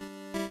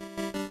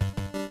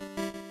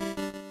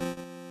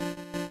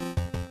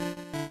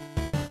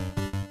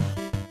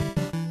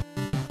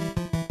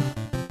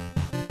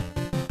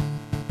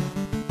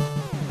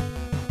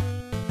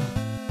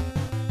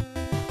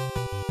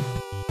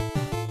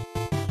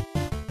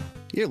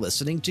 You're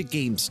listening to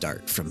Game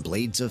Start from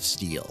Blades of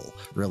Steel,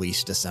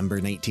 released December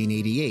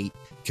 1988,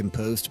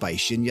 composed by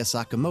Shinya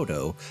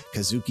Sakamoto,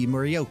 Kazuki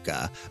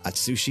Morioka,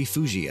 Atsushi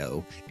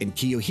Fujio, and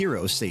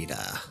Kiyohiro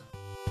Seda.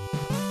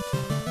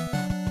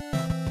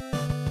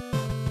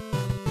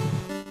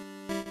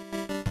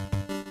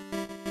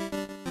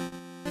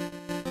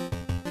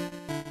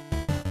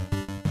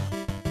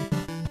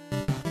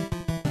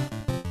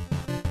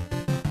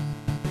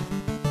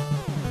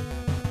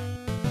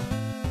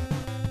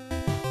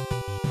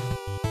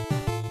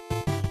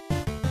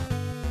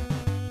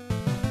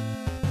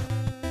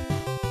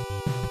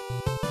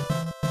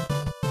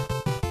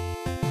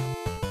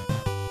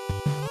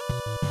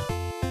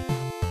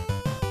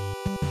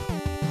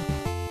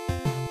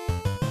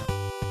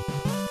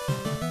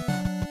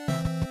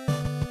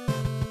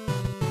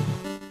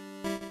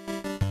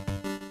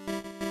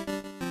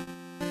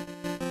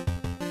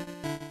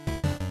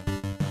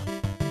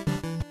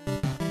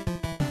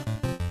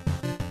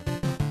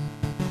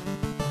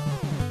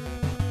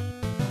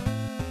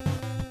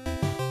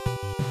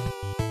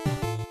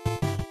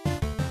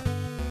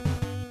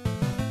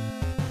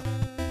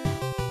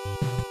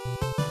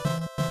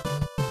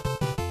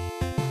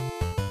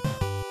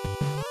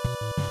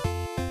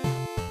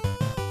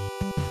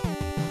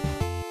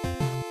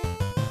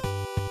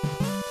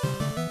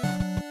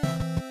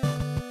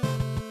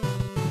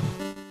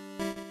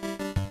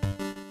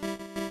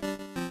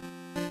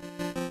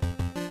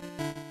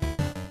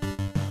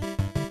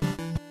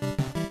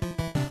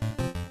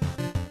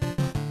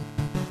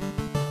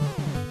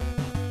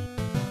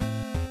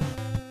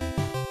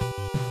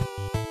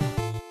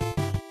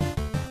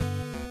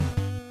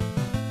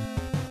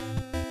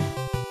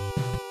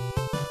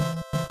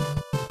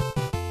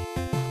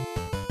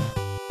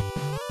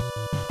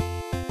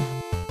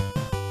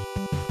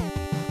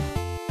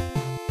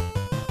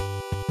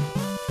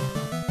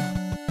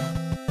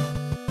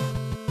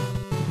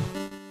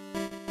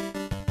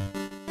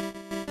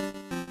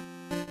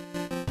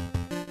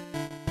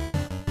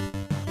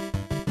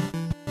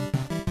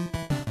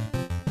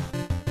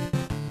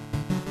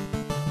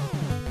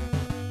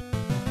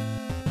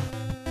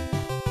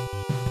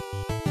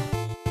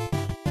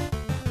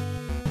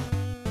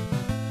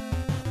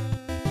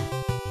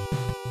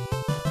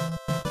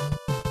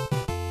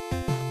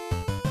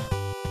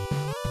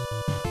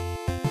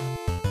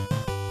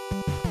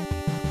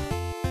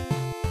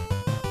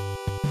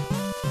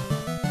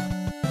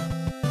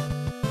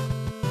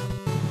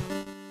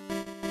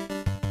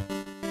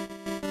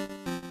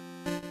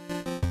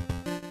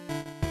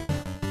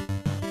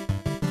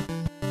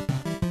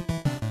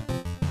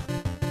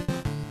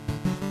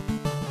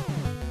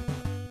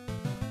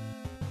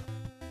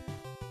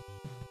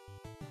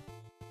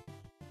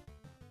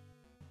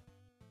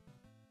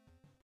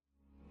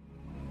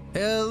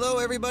 Hello,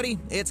 everybody.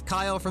 It's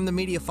Kyle from the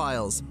Media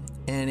Files.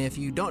 And if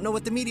you don't know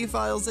what the Media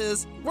Files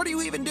is, what are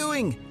you even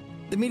doing?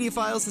 The Media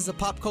Files is a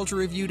pop culture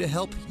review to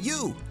help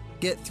you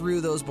get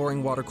through those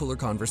boring water cooler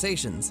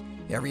conversations.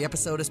 Every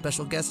episode, a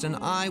special guest and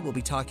I will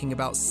be talking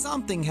about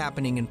something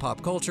happening in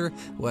pop culture,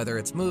 whether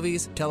it's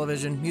movies,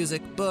 television,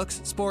 music,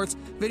 books, sports,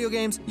 video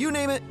games, you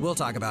name it, we'll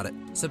talk about it.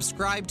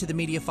 Subscribe to the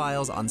Media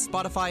Files on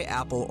Spotify,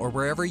 Apple, or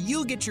wherever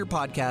you get your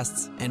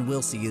podcasts, and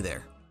we'll see you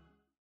there.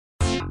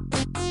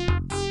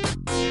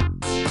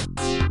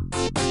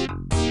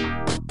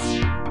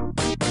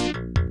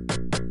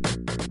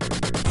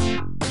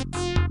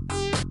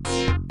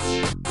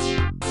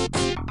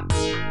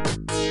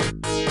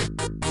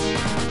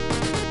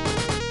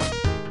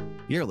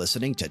 You're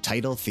listening to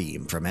Title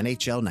Theme from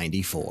NHL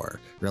 94,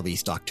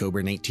 released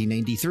October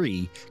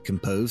 1993,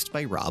 composed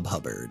by Rob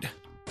Hubbard.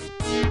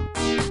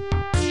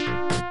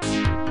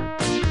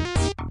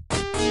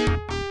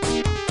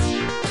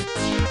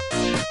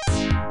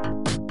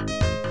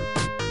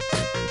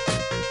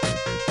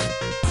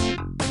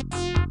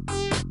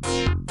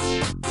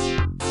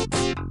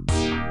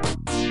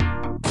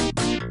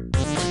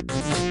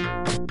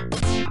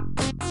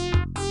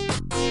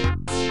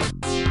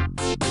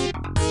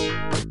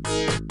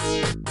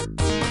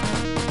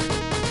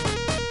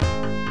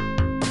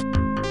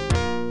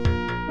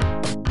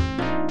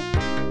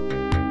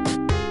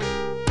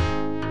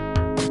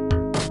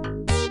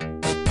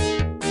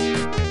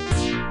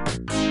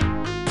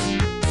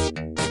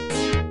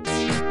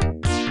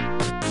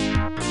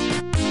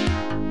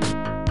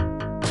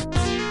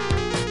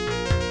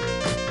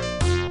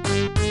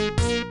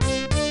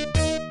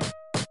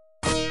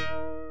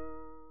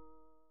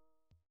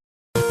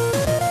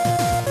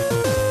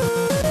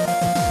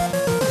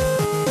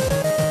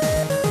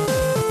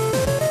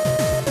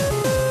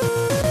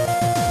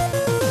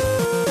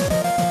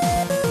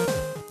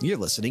 You're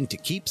listening to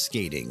Keep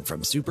Skating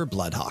from Super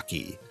Blood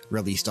Hockey,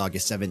 released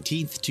August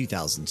 17th,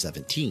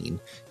 2017,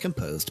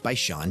 composed by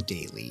Sean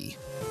Daly.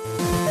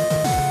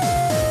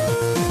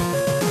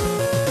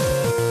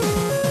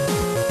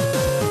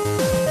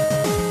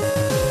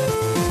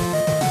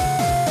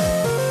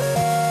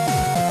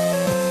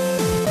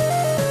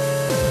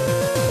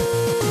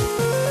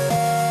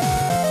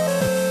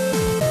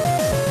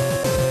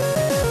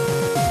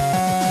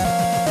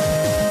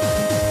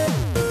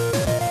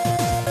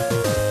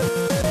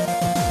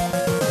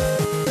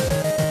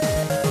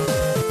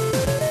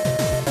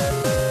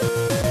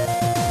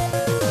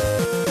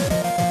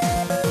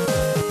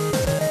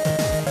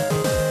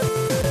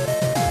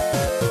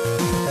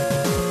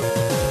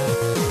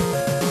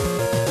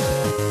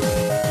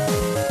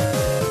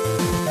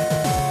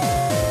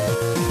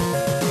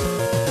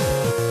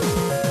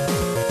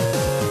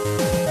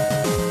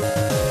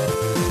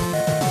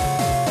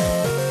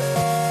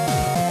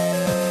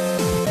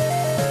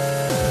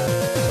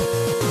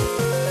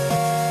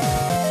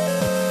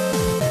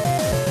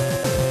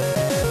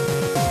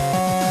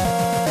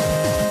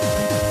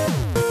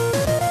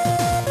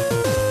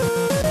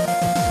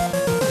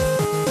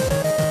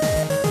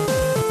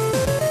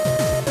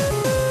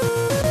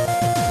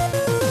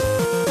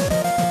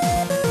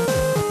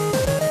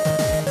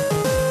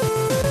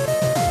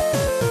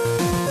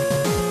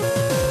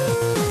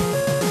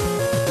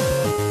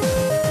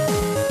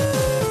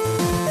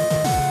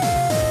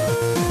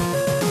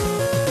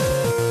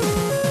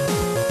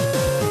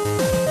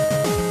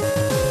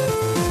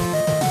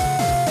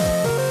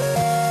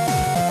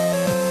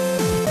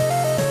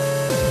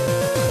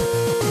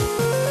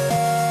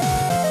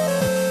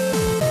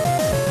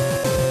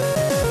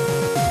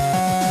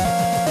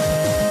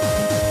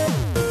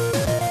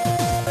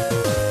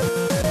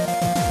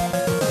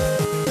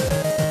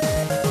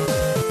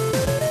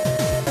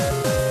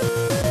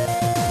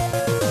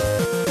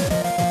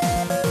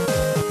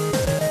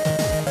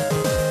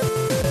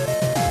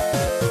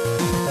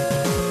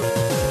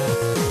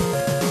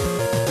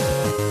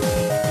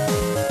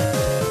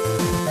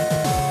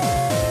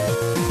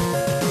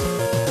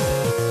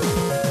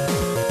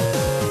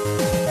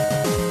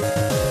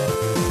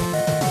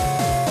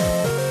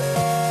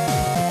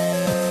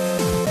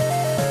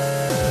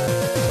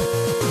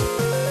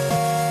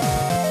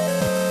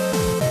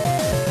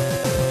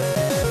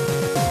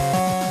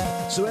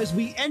 So as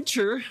we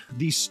enter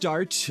the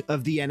start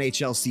of the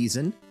NHL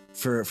season,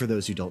 for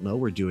those who don't know,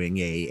 we're doing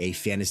a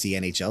fantasy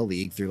NHL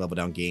league through Level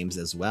Down Games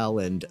as well.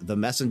 And The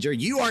Messenger,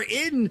 you are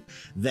in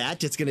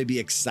that. It's going to be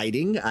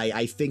exciting.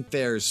 I think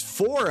there's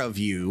 4 of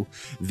you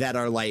that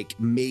are like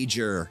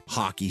major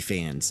hockey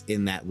fans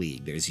in that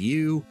league. There's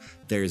you,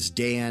 there's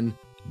Dan,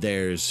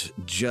 there's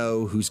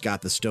Joe, who's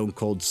got the Stone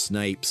Cold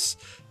Snipes,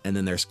 and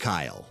then there's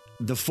Kyle.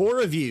 The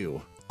 4 of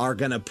you are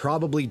going to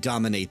probably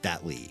dominate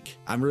that league.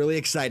 I'm really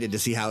excited to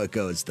see how it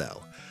goes,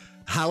 though.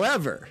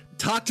 However,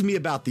 talk to me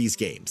about these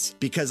games,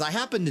 because I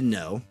happen to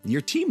know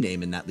your team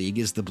name in that league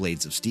is the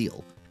Blades of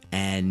Steel,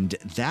 and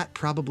that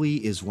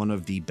probably is one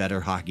of the better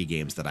hockey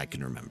games that I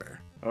can remember.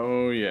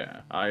 Oh,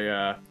 yeah.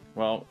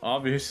 Well,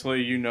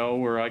 obviously, you know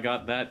where I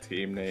got that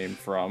team name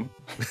from.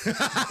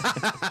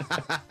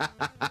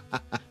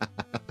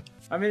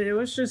 I mean, it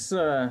was just,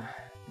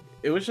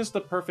 it was just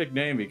the perfect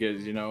name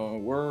because,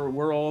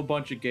 we're all a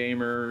bunch of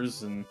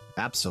gamers and,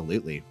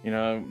 Absolutely.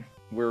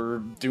 we're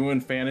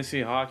doing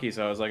fantasy hockey.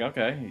 So I was like,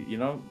 okay,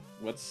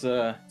 let's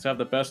have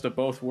the best of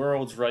both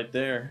worlds right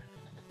there.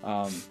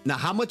 Now,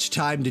 how much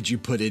time did you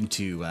put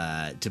into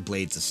to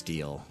Blades of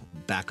Steel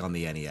back on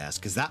the NES?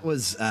 Because that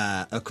was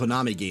a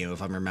Konami game,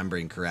 if I'm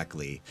remembering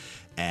correctly.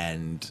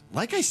 And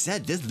like I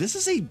said, this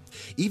is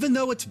even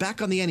though it's back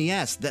on the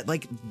NES, that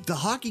like the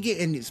hockey game,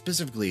 and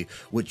specifically,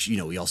 which,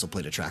 we also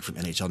played a track from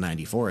NHL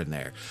 94 in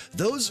there.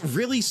 Those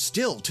really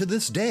still, to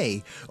this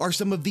day, are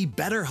some of the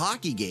better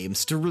hockey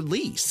games to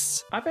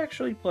release. I've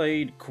actually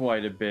played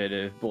quite a bit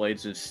of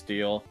Blades of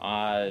Steel.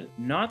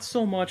 Not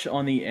so much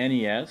on the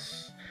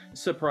NES.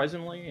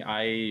 Surprisingly,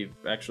 I've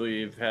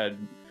had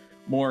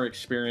more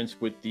experience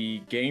with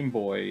the Game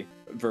Boy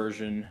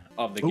version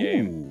of the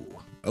game.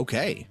 Ooh,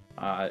 okay.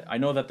 I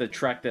know that the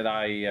track that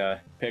I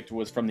picked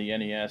was from the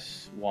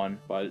NES one,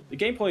 but the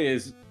gameplay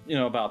is,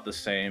 about the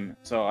same.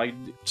 So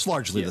it's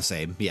largely the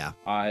same, yeah.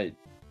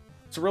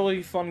 It's a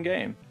really fun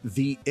game.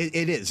 It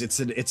is. It's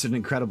an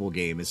incredible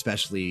game,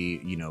 especially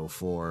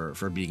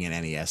for being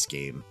an NES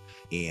game.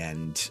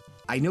 And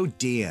I know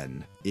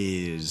Dan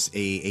is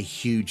a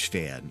huge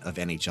fan of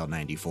NHL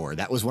 94.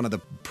 That was one of the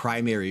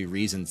primary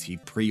reasons he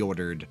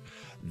pre-ordered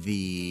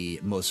the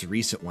most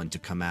recent one to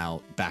come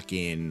out back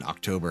in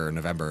October or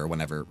November or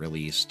whenever it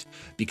released,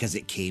 because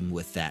it came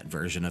with that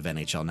version of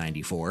NHL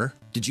 94.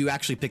 Did you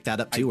actually pick that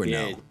up too, or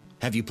no?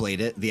 Have you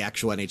played it? The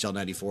actual NHL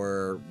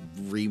 94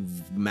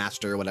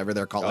 remaster, whatever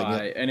they're calling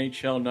it?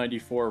 NHL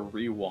 94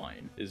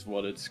 Rewind is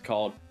what it's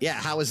called. Yeah,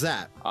 how is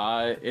that?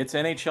 It's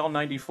NHL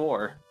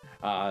 94.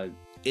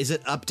 Is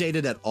it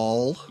updated at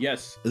all?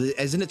 Yes.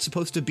 Isn't it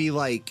supposed to be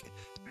like,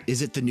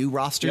 is it the new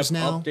rosters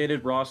now?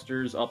 Updated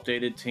rosters,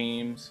 updated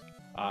teams.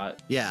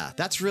 Yeah,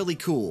 that's really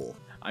cool.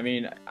 I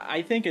mean,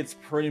 I think it's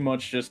pretty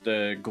much just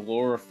a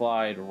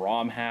glorified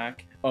ROM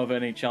hack of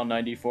NHL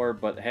 94,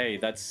 but hey,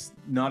 that's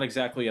not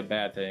exactly a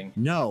bad thing.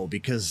 No,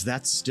 because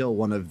that's still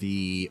one of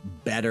the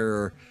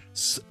better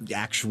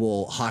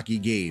actual hockey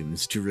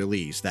games to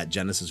release, that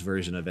Genesis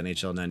version of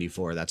NHL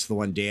 94. That's the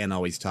one Dan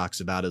always talks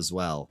about as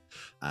well.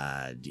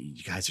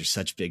 You guys are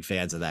such big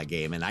fans of that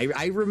game, and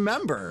I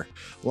remember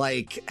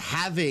like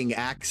having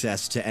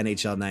access to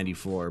NHL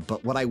 94,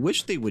 but what I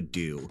wish they would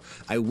do,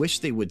 I wish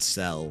they would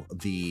sell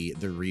the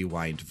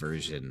Rewind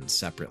version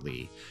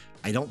separately.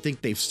 I don't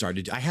think they've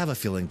started. I have a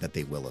feeling that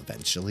they will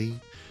eventually,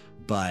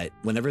 but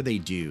whenever they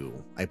do,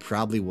 I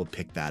probably will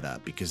pick that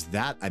up, because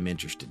that I'm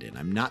interested in.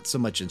 I'm not so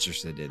much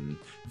interested in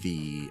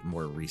the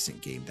more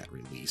recent game that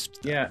released.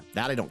 Yeah.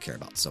 That I don't care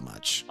about so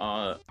much.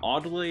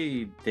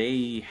 Oddly,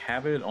 they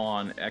have it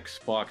on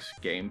Xbox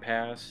Game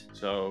Pass,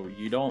 so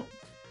you don't...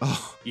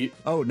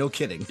 Oh, no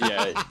kidding.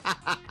 Yeah.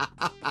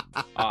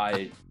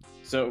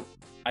 So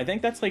I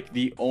think that's like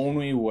the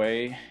only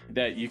way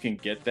that you can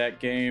get that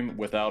game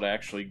without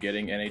actually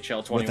getting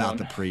NHL 21. Without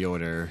the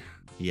pre-order.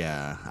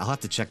 Yeah, I'll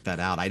have to check that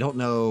out. I don't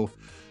know,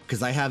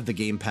 because I have the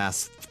Game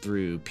Pass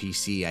through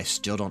PC. I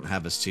still don't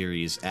have a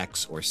Series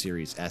X or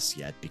Series S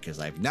yet, because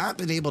I've not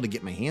been able to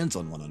get my hands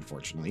on one,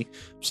 unfortunately.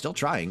 I'm still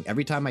trying.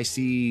 Every time I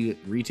see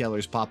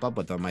retailers pop up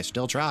with them, I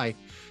still try,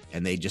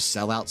 and they just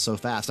sell out so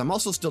fast. I'm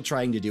also still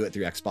trying to do it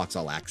through Xbox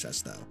All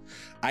Access, though.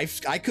 I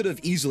could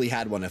have easily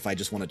had one if I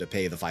just wanted to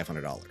pay the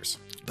 $500,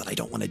 but I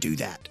don't want to do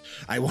that.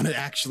 I want to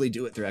actually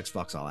do it through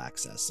Xbox All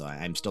Access, so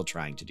I'm still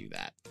trying to do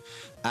that.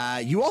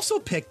 You also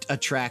picked a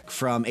track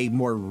from a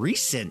more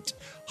recent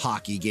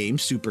hockey game,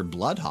 Super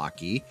Blood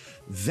Hockey.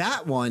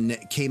 That one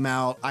came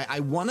out, I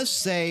want to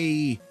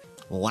say,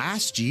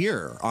 last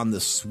year on the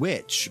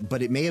Switch,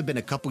 but it may have been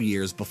a couple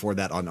years before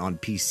that on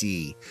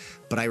PC.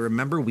 But I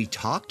remember we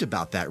talked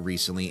about that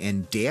recently,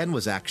 and Dan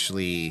was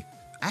actually,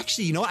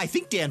 you know what? I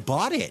think Dan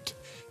bought it.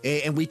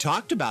 And we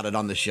talked about it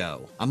on the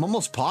show. I'm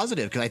almost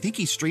positive, because I think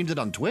he streamed it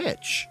on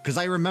Twitch, because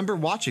I remember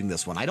watching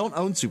this one. I don't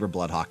own Super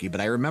Blood Hockey,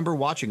 but I remember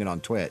watching it on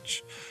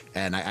Twitch.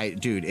 And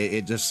dude,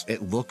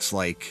 it looks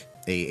like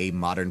a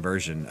modern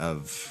version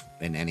of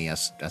an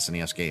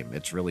SNES game.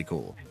 It's really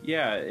cool.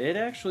 Yeah, it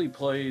actually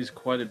plays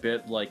quite a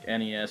bit like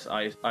NES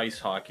ice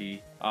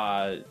hockey,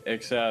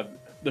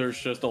 except there's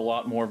just a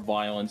lot more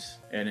violence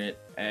in it.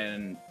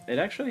 And it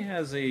actually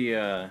has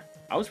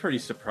I was pretty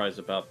surprised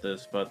about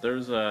this, but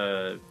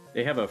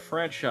they have a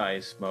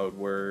franchise mode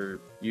where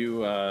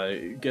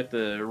you get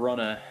to run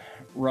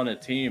a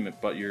team,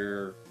 but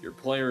your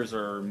players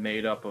are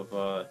made up of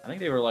I think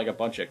they were like a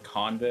bunch of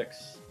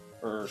convicts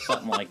or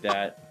something like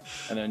that,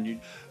 and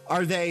then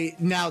are they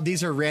now?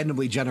 These are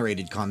randomly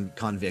generated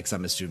convicts.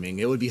 I'm assuming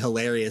it would be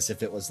hilarious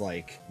if it was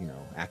like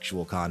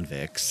actual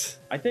convicts.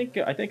 I think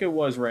it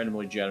was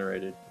randomly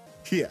generated.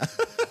 Yeah,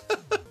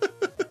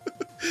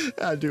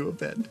 I do a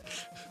bit.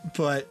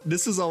 But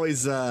this is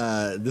always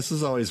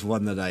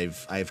one that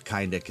I've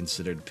kind of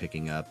considered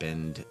picking up,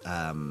 and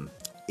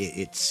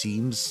it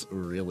seems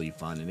really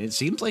fun, and it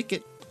seems like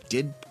it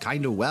did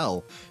kind of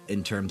well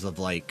in terms of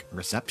like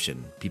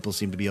reception. People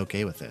seem to be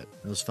okay with it.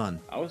 It was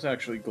fun. I was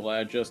actually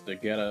glad just to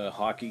get a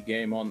hockey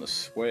game on the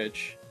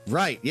Switch.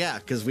 Right, yeah,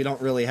 because we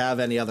don't really have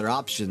any other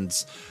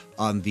options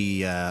on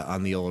the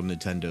old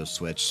Nintendo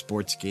Switch.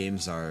 Sports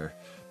games are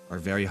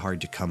very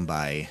hard to come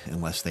by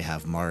unless they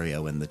have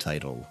Mario in the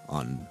title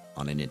on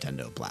a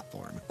Nintendo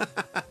platform.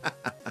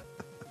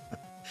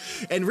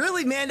 And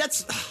really, man,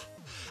 that's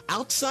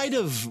outside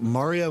of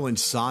Mario and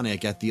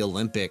Sonic at the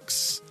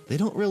Olympics, they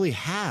don't really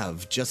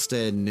have just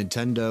a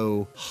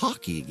Nintendo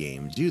hockey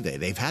game, do they?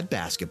 They've had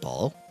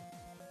basketball,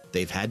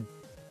 they've had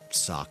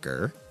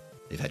soccer,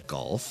 they've had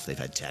golf, they've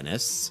had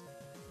tennis.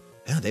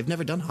 Yeah, they've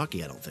never done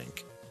hockey, I don't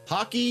think.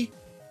 Hockey,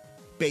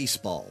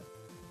 baseball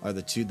are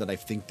the two that I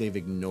think they've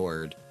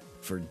ignored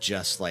for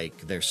just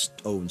like their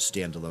own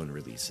standalone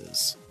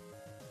releases.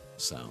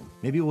 So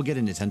maybe we'll get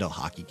a Nintendo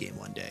hockey game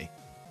one day,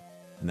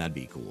 and that'd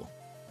be cool.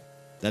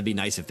 That'd be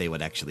nice if they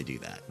would actually do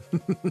that.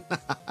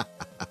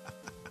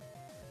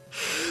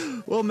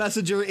 Well,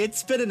 Messenger,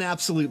 it's been an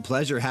absolute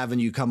pleasure having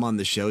you come on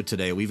the show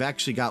today. We've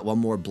actually got one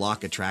more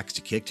block of tracks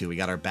to kick to. We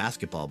got our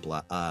basketball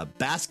block.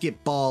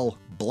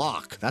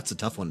 That's a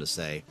tough one to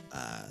say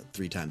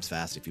 3 times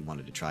fast if you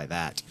wanted to try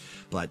that.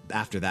 But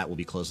after that, we'll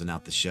be closing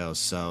out the show.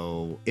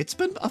 So it's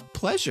been a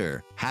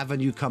pleasure having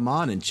you come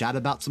on and chat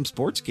about some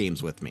sports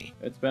games with me.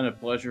 It's been a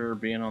pleasure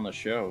being on the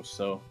show.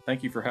 So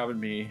thank you for having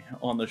me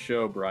on the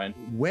show, Brian.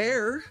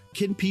 Where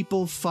can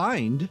people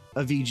find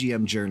a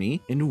VGM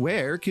Journey, and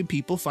where can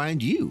people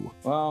find you?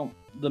 Well,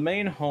 the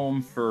main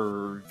home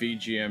for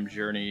VGM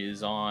Journey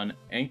is on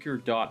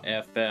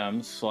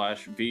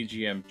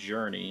anchor.fm/VGM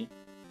Journey,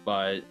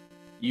 but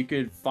you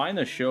could find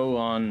the show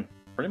on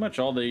pretty much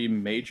all the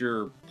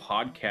major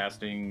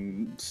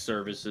podcasting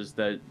services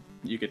that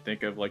you could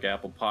think of, like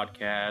Apple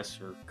Podcasts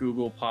or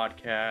Google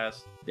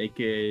Podcasts. They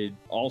could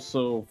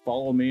also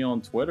follow me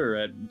on Twitter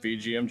at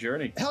VGM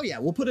Journey. Hell yeah,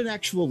 we'll put an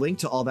actual link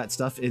to all that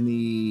stuff in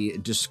the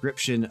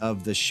description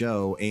of the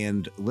show.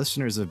 And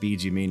listeners of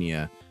BG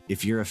Mania,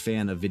 if you're a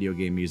fan of video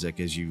game music,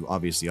 as you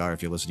obviously are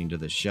if you're listening to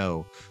this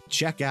show,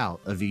 check out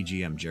a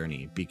VGM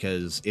Journey,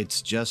 because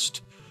it's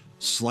just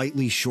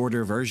slightly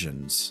shorter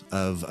versions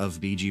of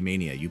BG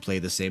Mania. You play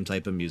the same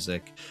type of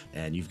music,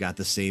 and you've got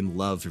the same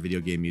love for video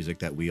game music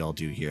that we all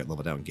do here at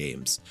Level Down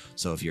Games.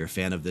 So if you're a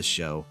fan of this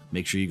show,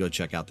 make sure you go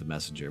check out The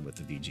Messenger with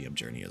the VGM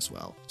Journey as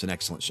well. It's an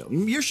excellent show.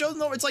 Your show,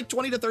 though, it's like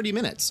 20 to 30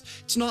 minutes.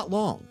 It's not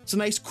long. It's a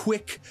nice,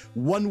 quick,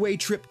 one-way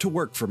trip to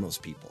work for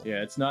most people.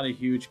 Yeah, it's not a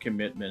huge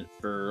commitment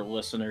for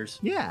listeners.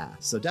 Yeah,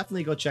 so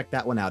definitely go check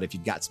that one out if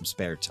you've got some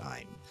spare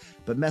time.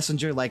 But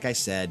Messenger, like I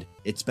said,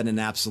 it's been an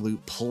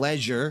absolute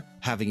pleasure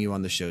having you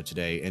on the show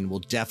today, and we'll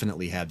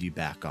definitely have you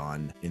back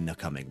on in the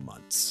coming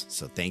months.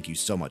 So thank you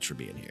so much for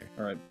being here.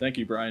 All right. Thank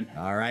you, Brian.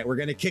 All right. We're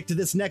going to kick to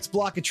this next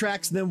block of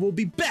tracks, and then we'll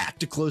be back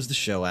to close the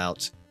show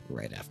out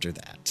right after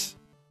that.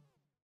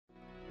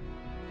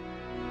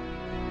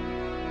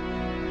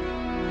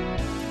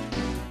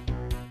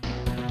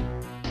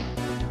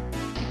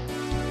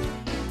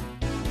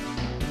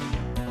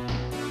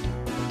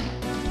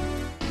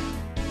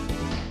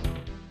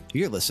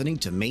 You're listening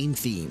to Main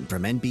Theme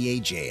from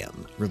NBA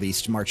Jam,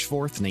 released March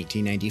 4th,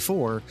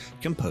 1994,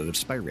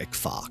 composed by Rick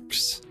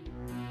Fox.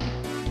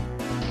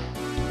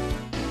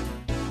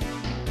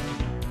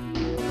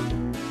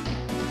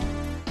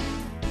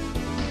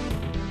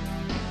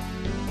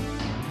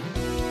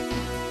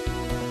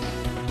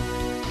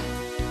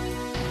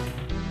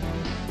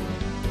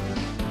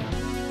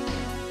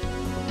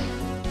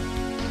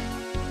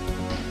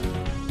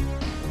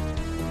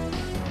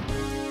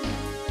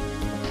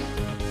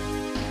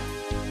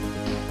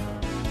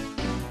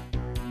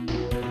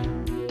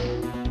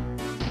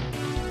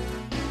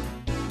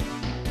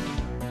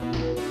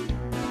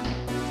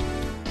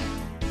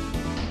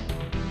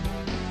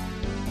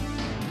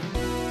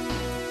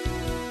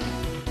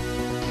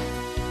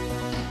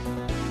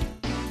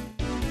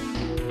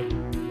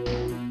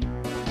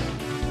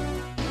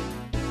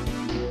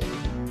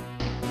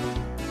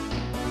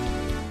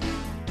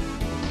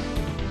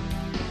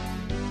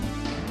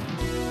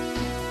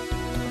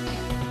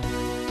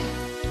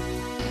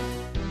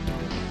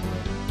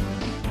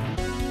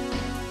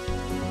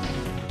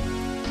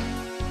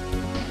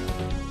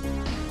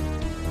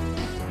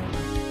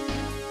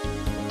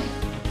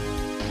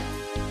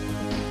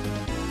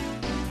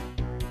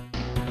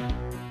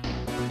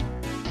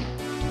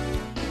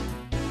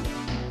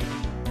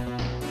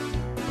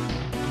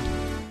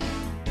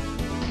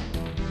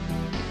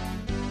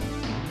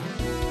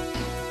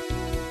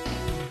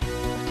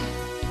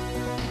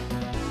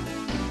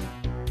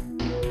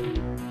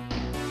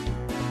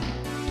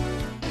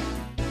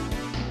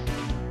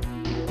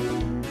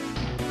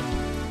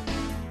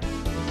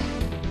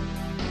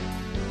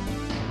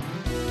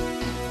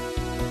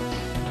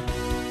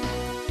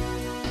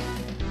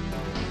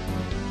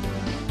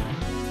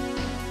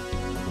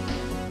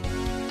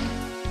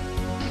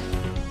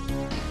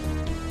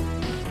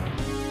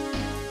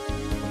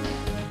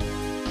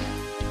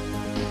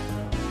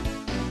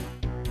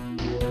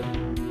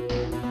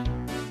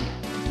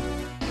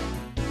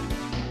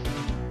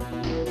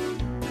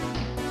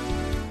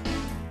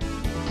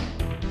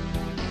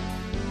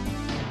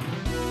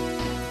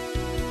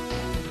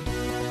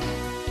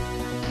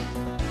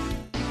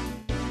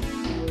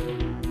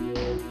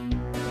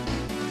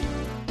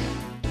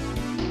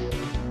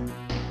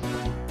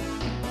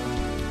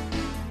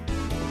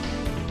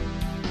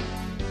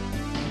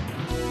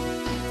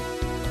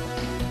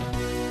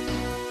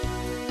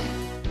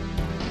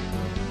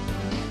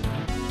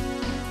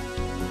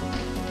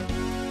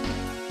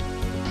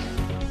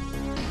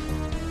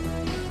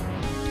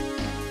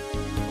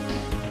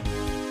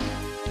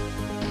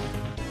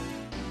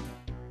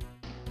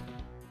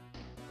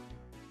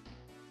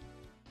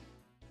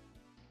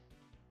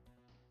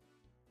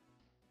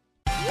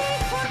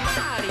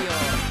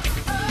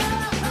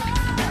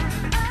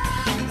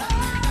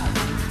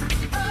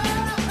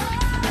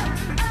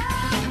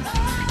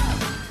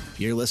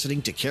 You're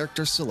listening to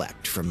Character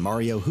Select from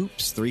Mario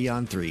Hoops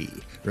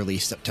 3-on-3,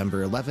 released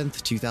September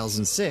 11th,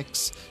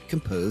 2006,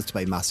 composed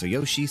by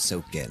Masayoshi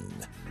Soken.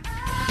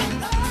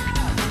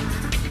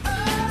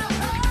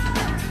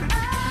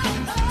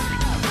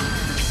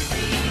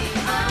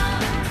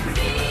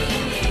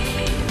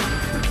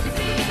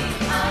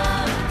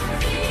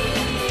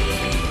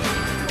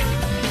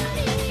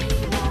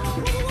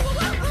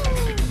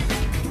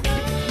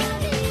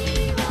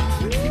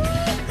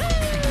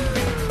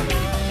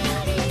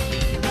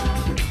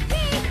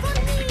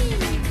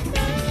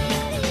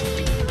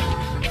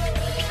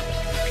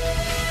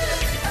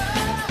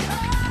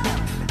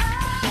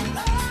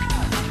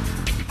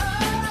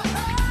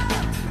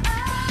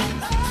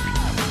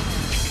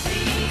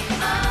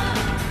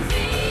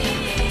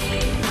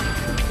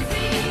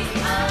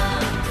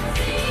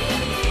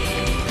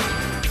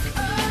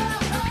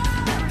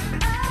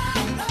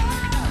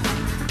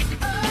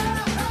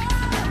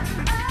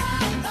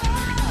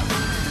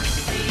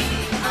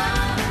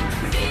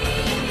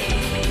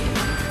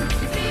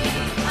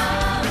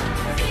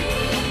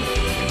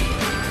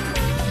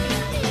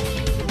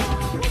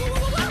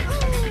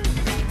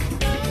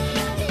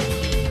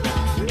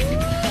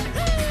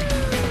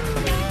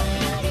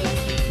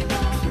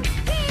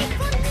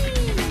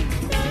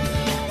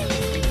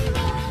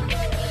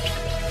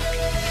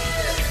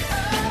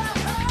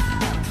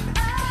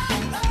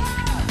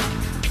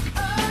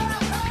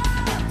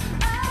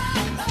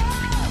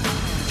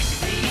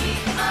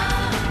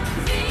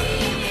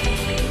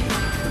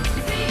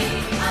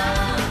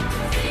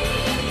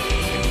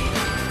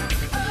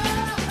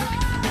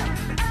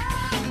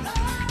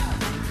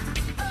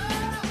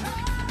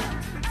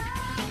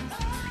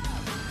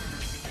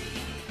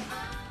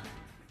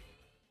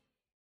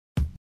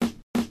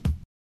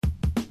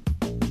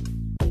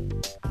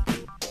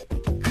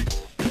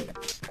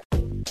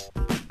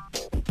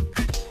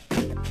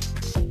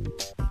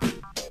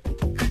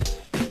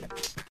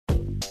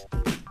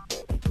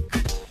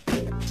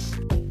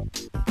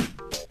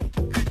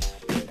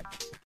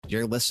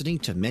 You're listening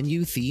to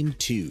Menu Theme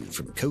 2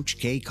 from Coach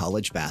K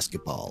College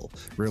Basketball,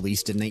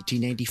 released in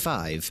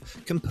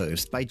 1995,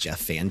 composed by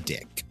Jeff Van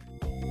Dyck.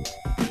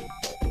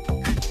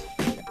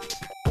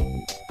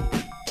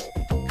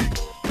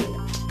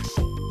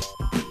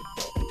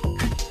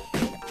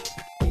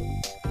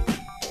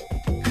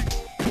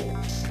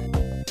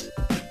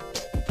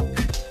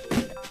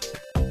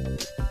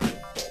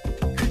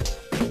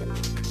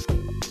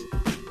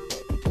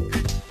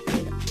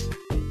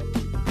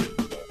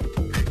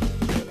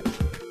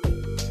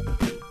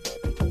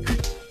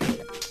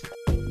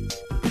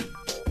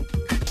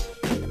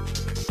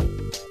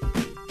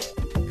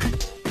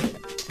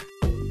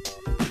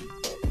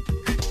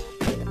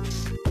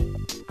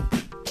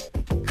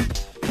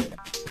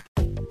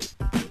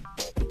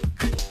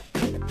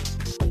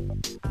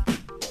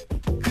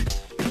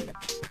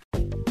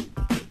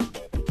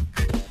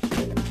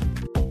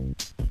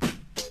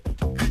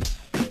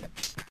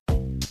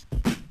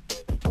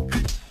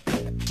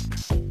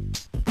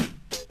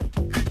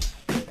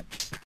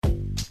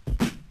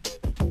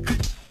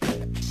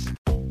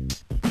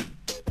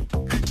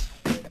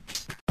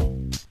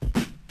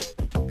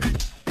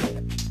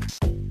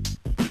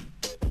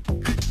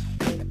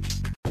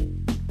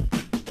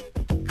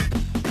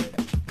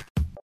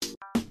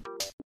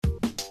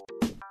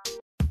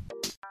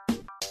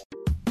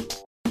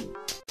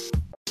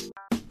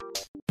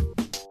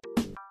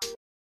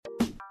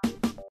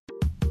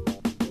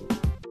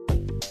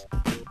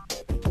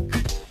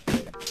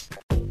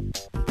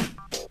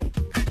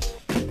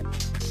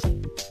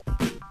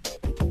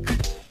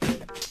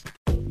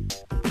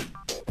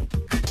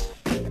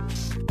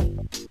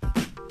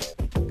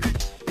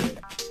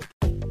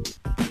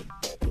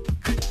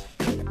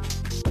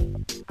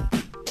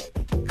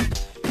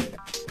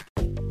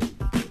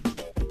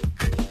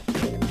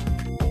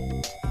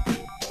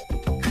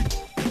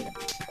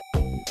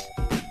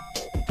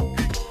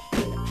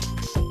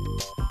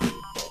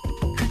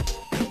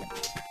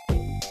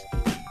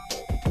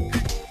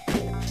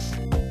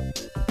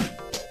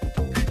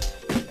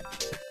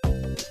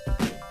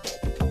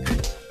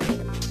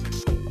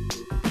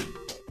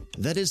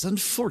 That is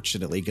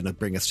unfortunately going to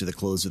bring us to the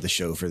close of the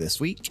show for this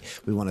week.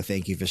 We want to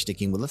thank you for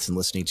sticking with us and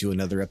listening to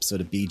another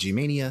episode of BG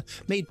Mania,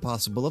 made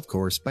possible, of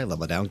course, by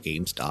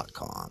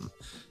LevelDownGames.com.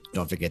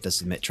 Don't forget to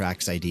submit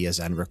tracks, ideas,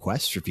 and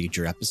requests for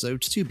future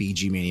episodes to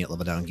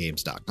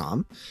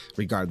bgmania@leveldowngames.com.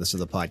 Regardless of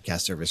the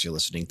podcast service you're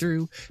listening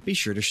through, be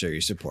sure to show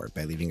your support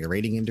by leaving a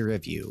rating and a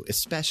review,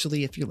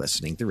 especially if you're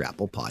listening through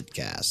Apple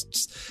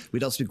Podcasts.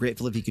 We'd also be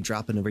grateful if you could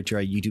drop in over to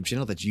our YouTube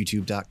channel. That's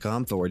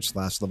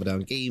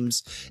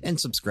youtube.com/LevelDownGames, and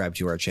subscribe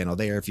to our channel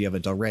there if you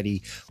haven't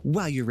already.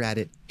 While you're at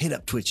it, hit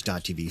up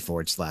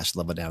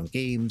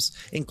twitch.tv/LevelDownGames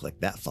and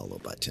click that follow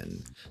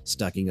button.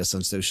 Stalking us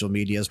on social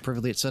media is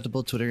perfectly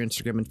acceptable. Twitter,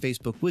 Instagram, and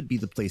Facebook would would be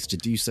the place to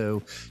do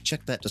so.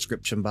 Check that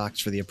description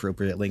box for the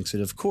appropriate links,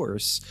 and of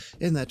course,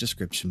 in that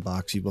description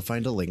box, you will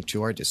find a link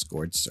to our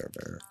Discord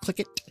server. Click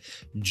it,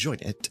 join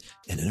it,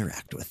 and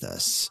interact with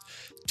us.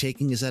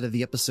 Taking us out of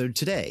the episode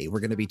today, we're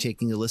going to be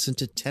taking a listen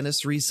to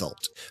Tennis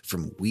Result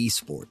from Wii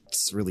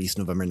Sports, released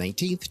November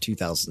 19th,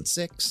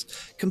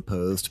 2006,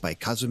 composed by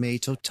Kazume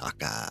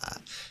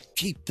Totaka.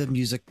 Keep the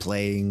music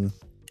playing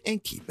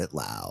and keep it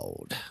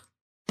loud.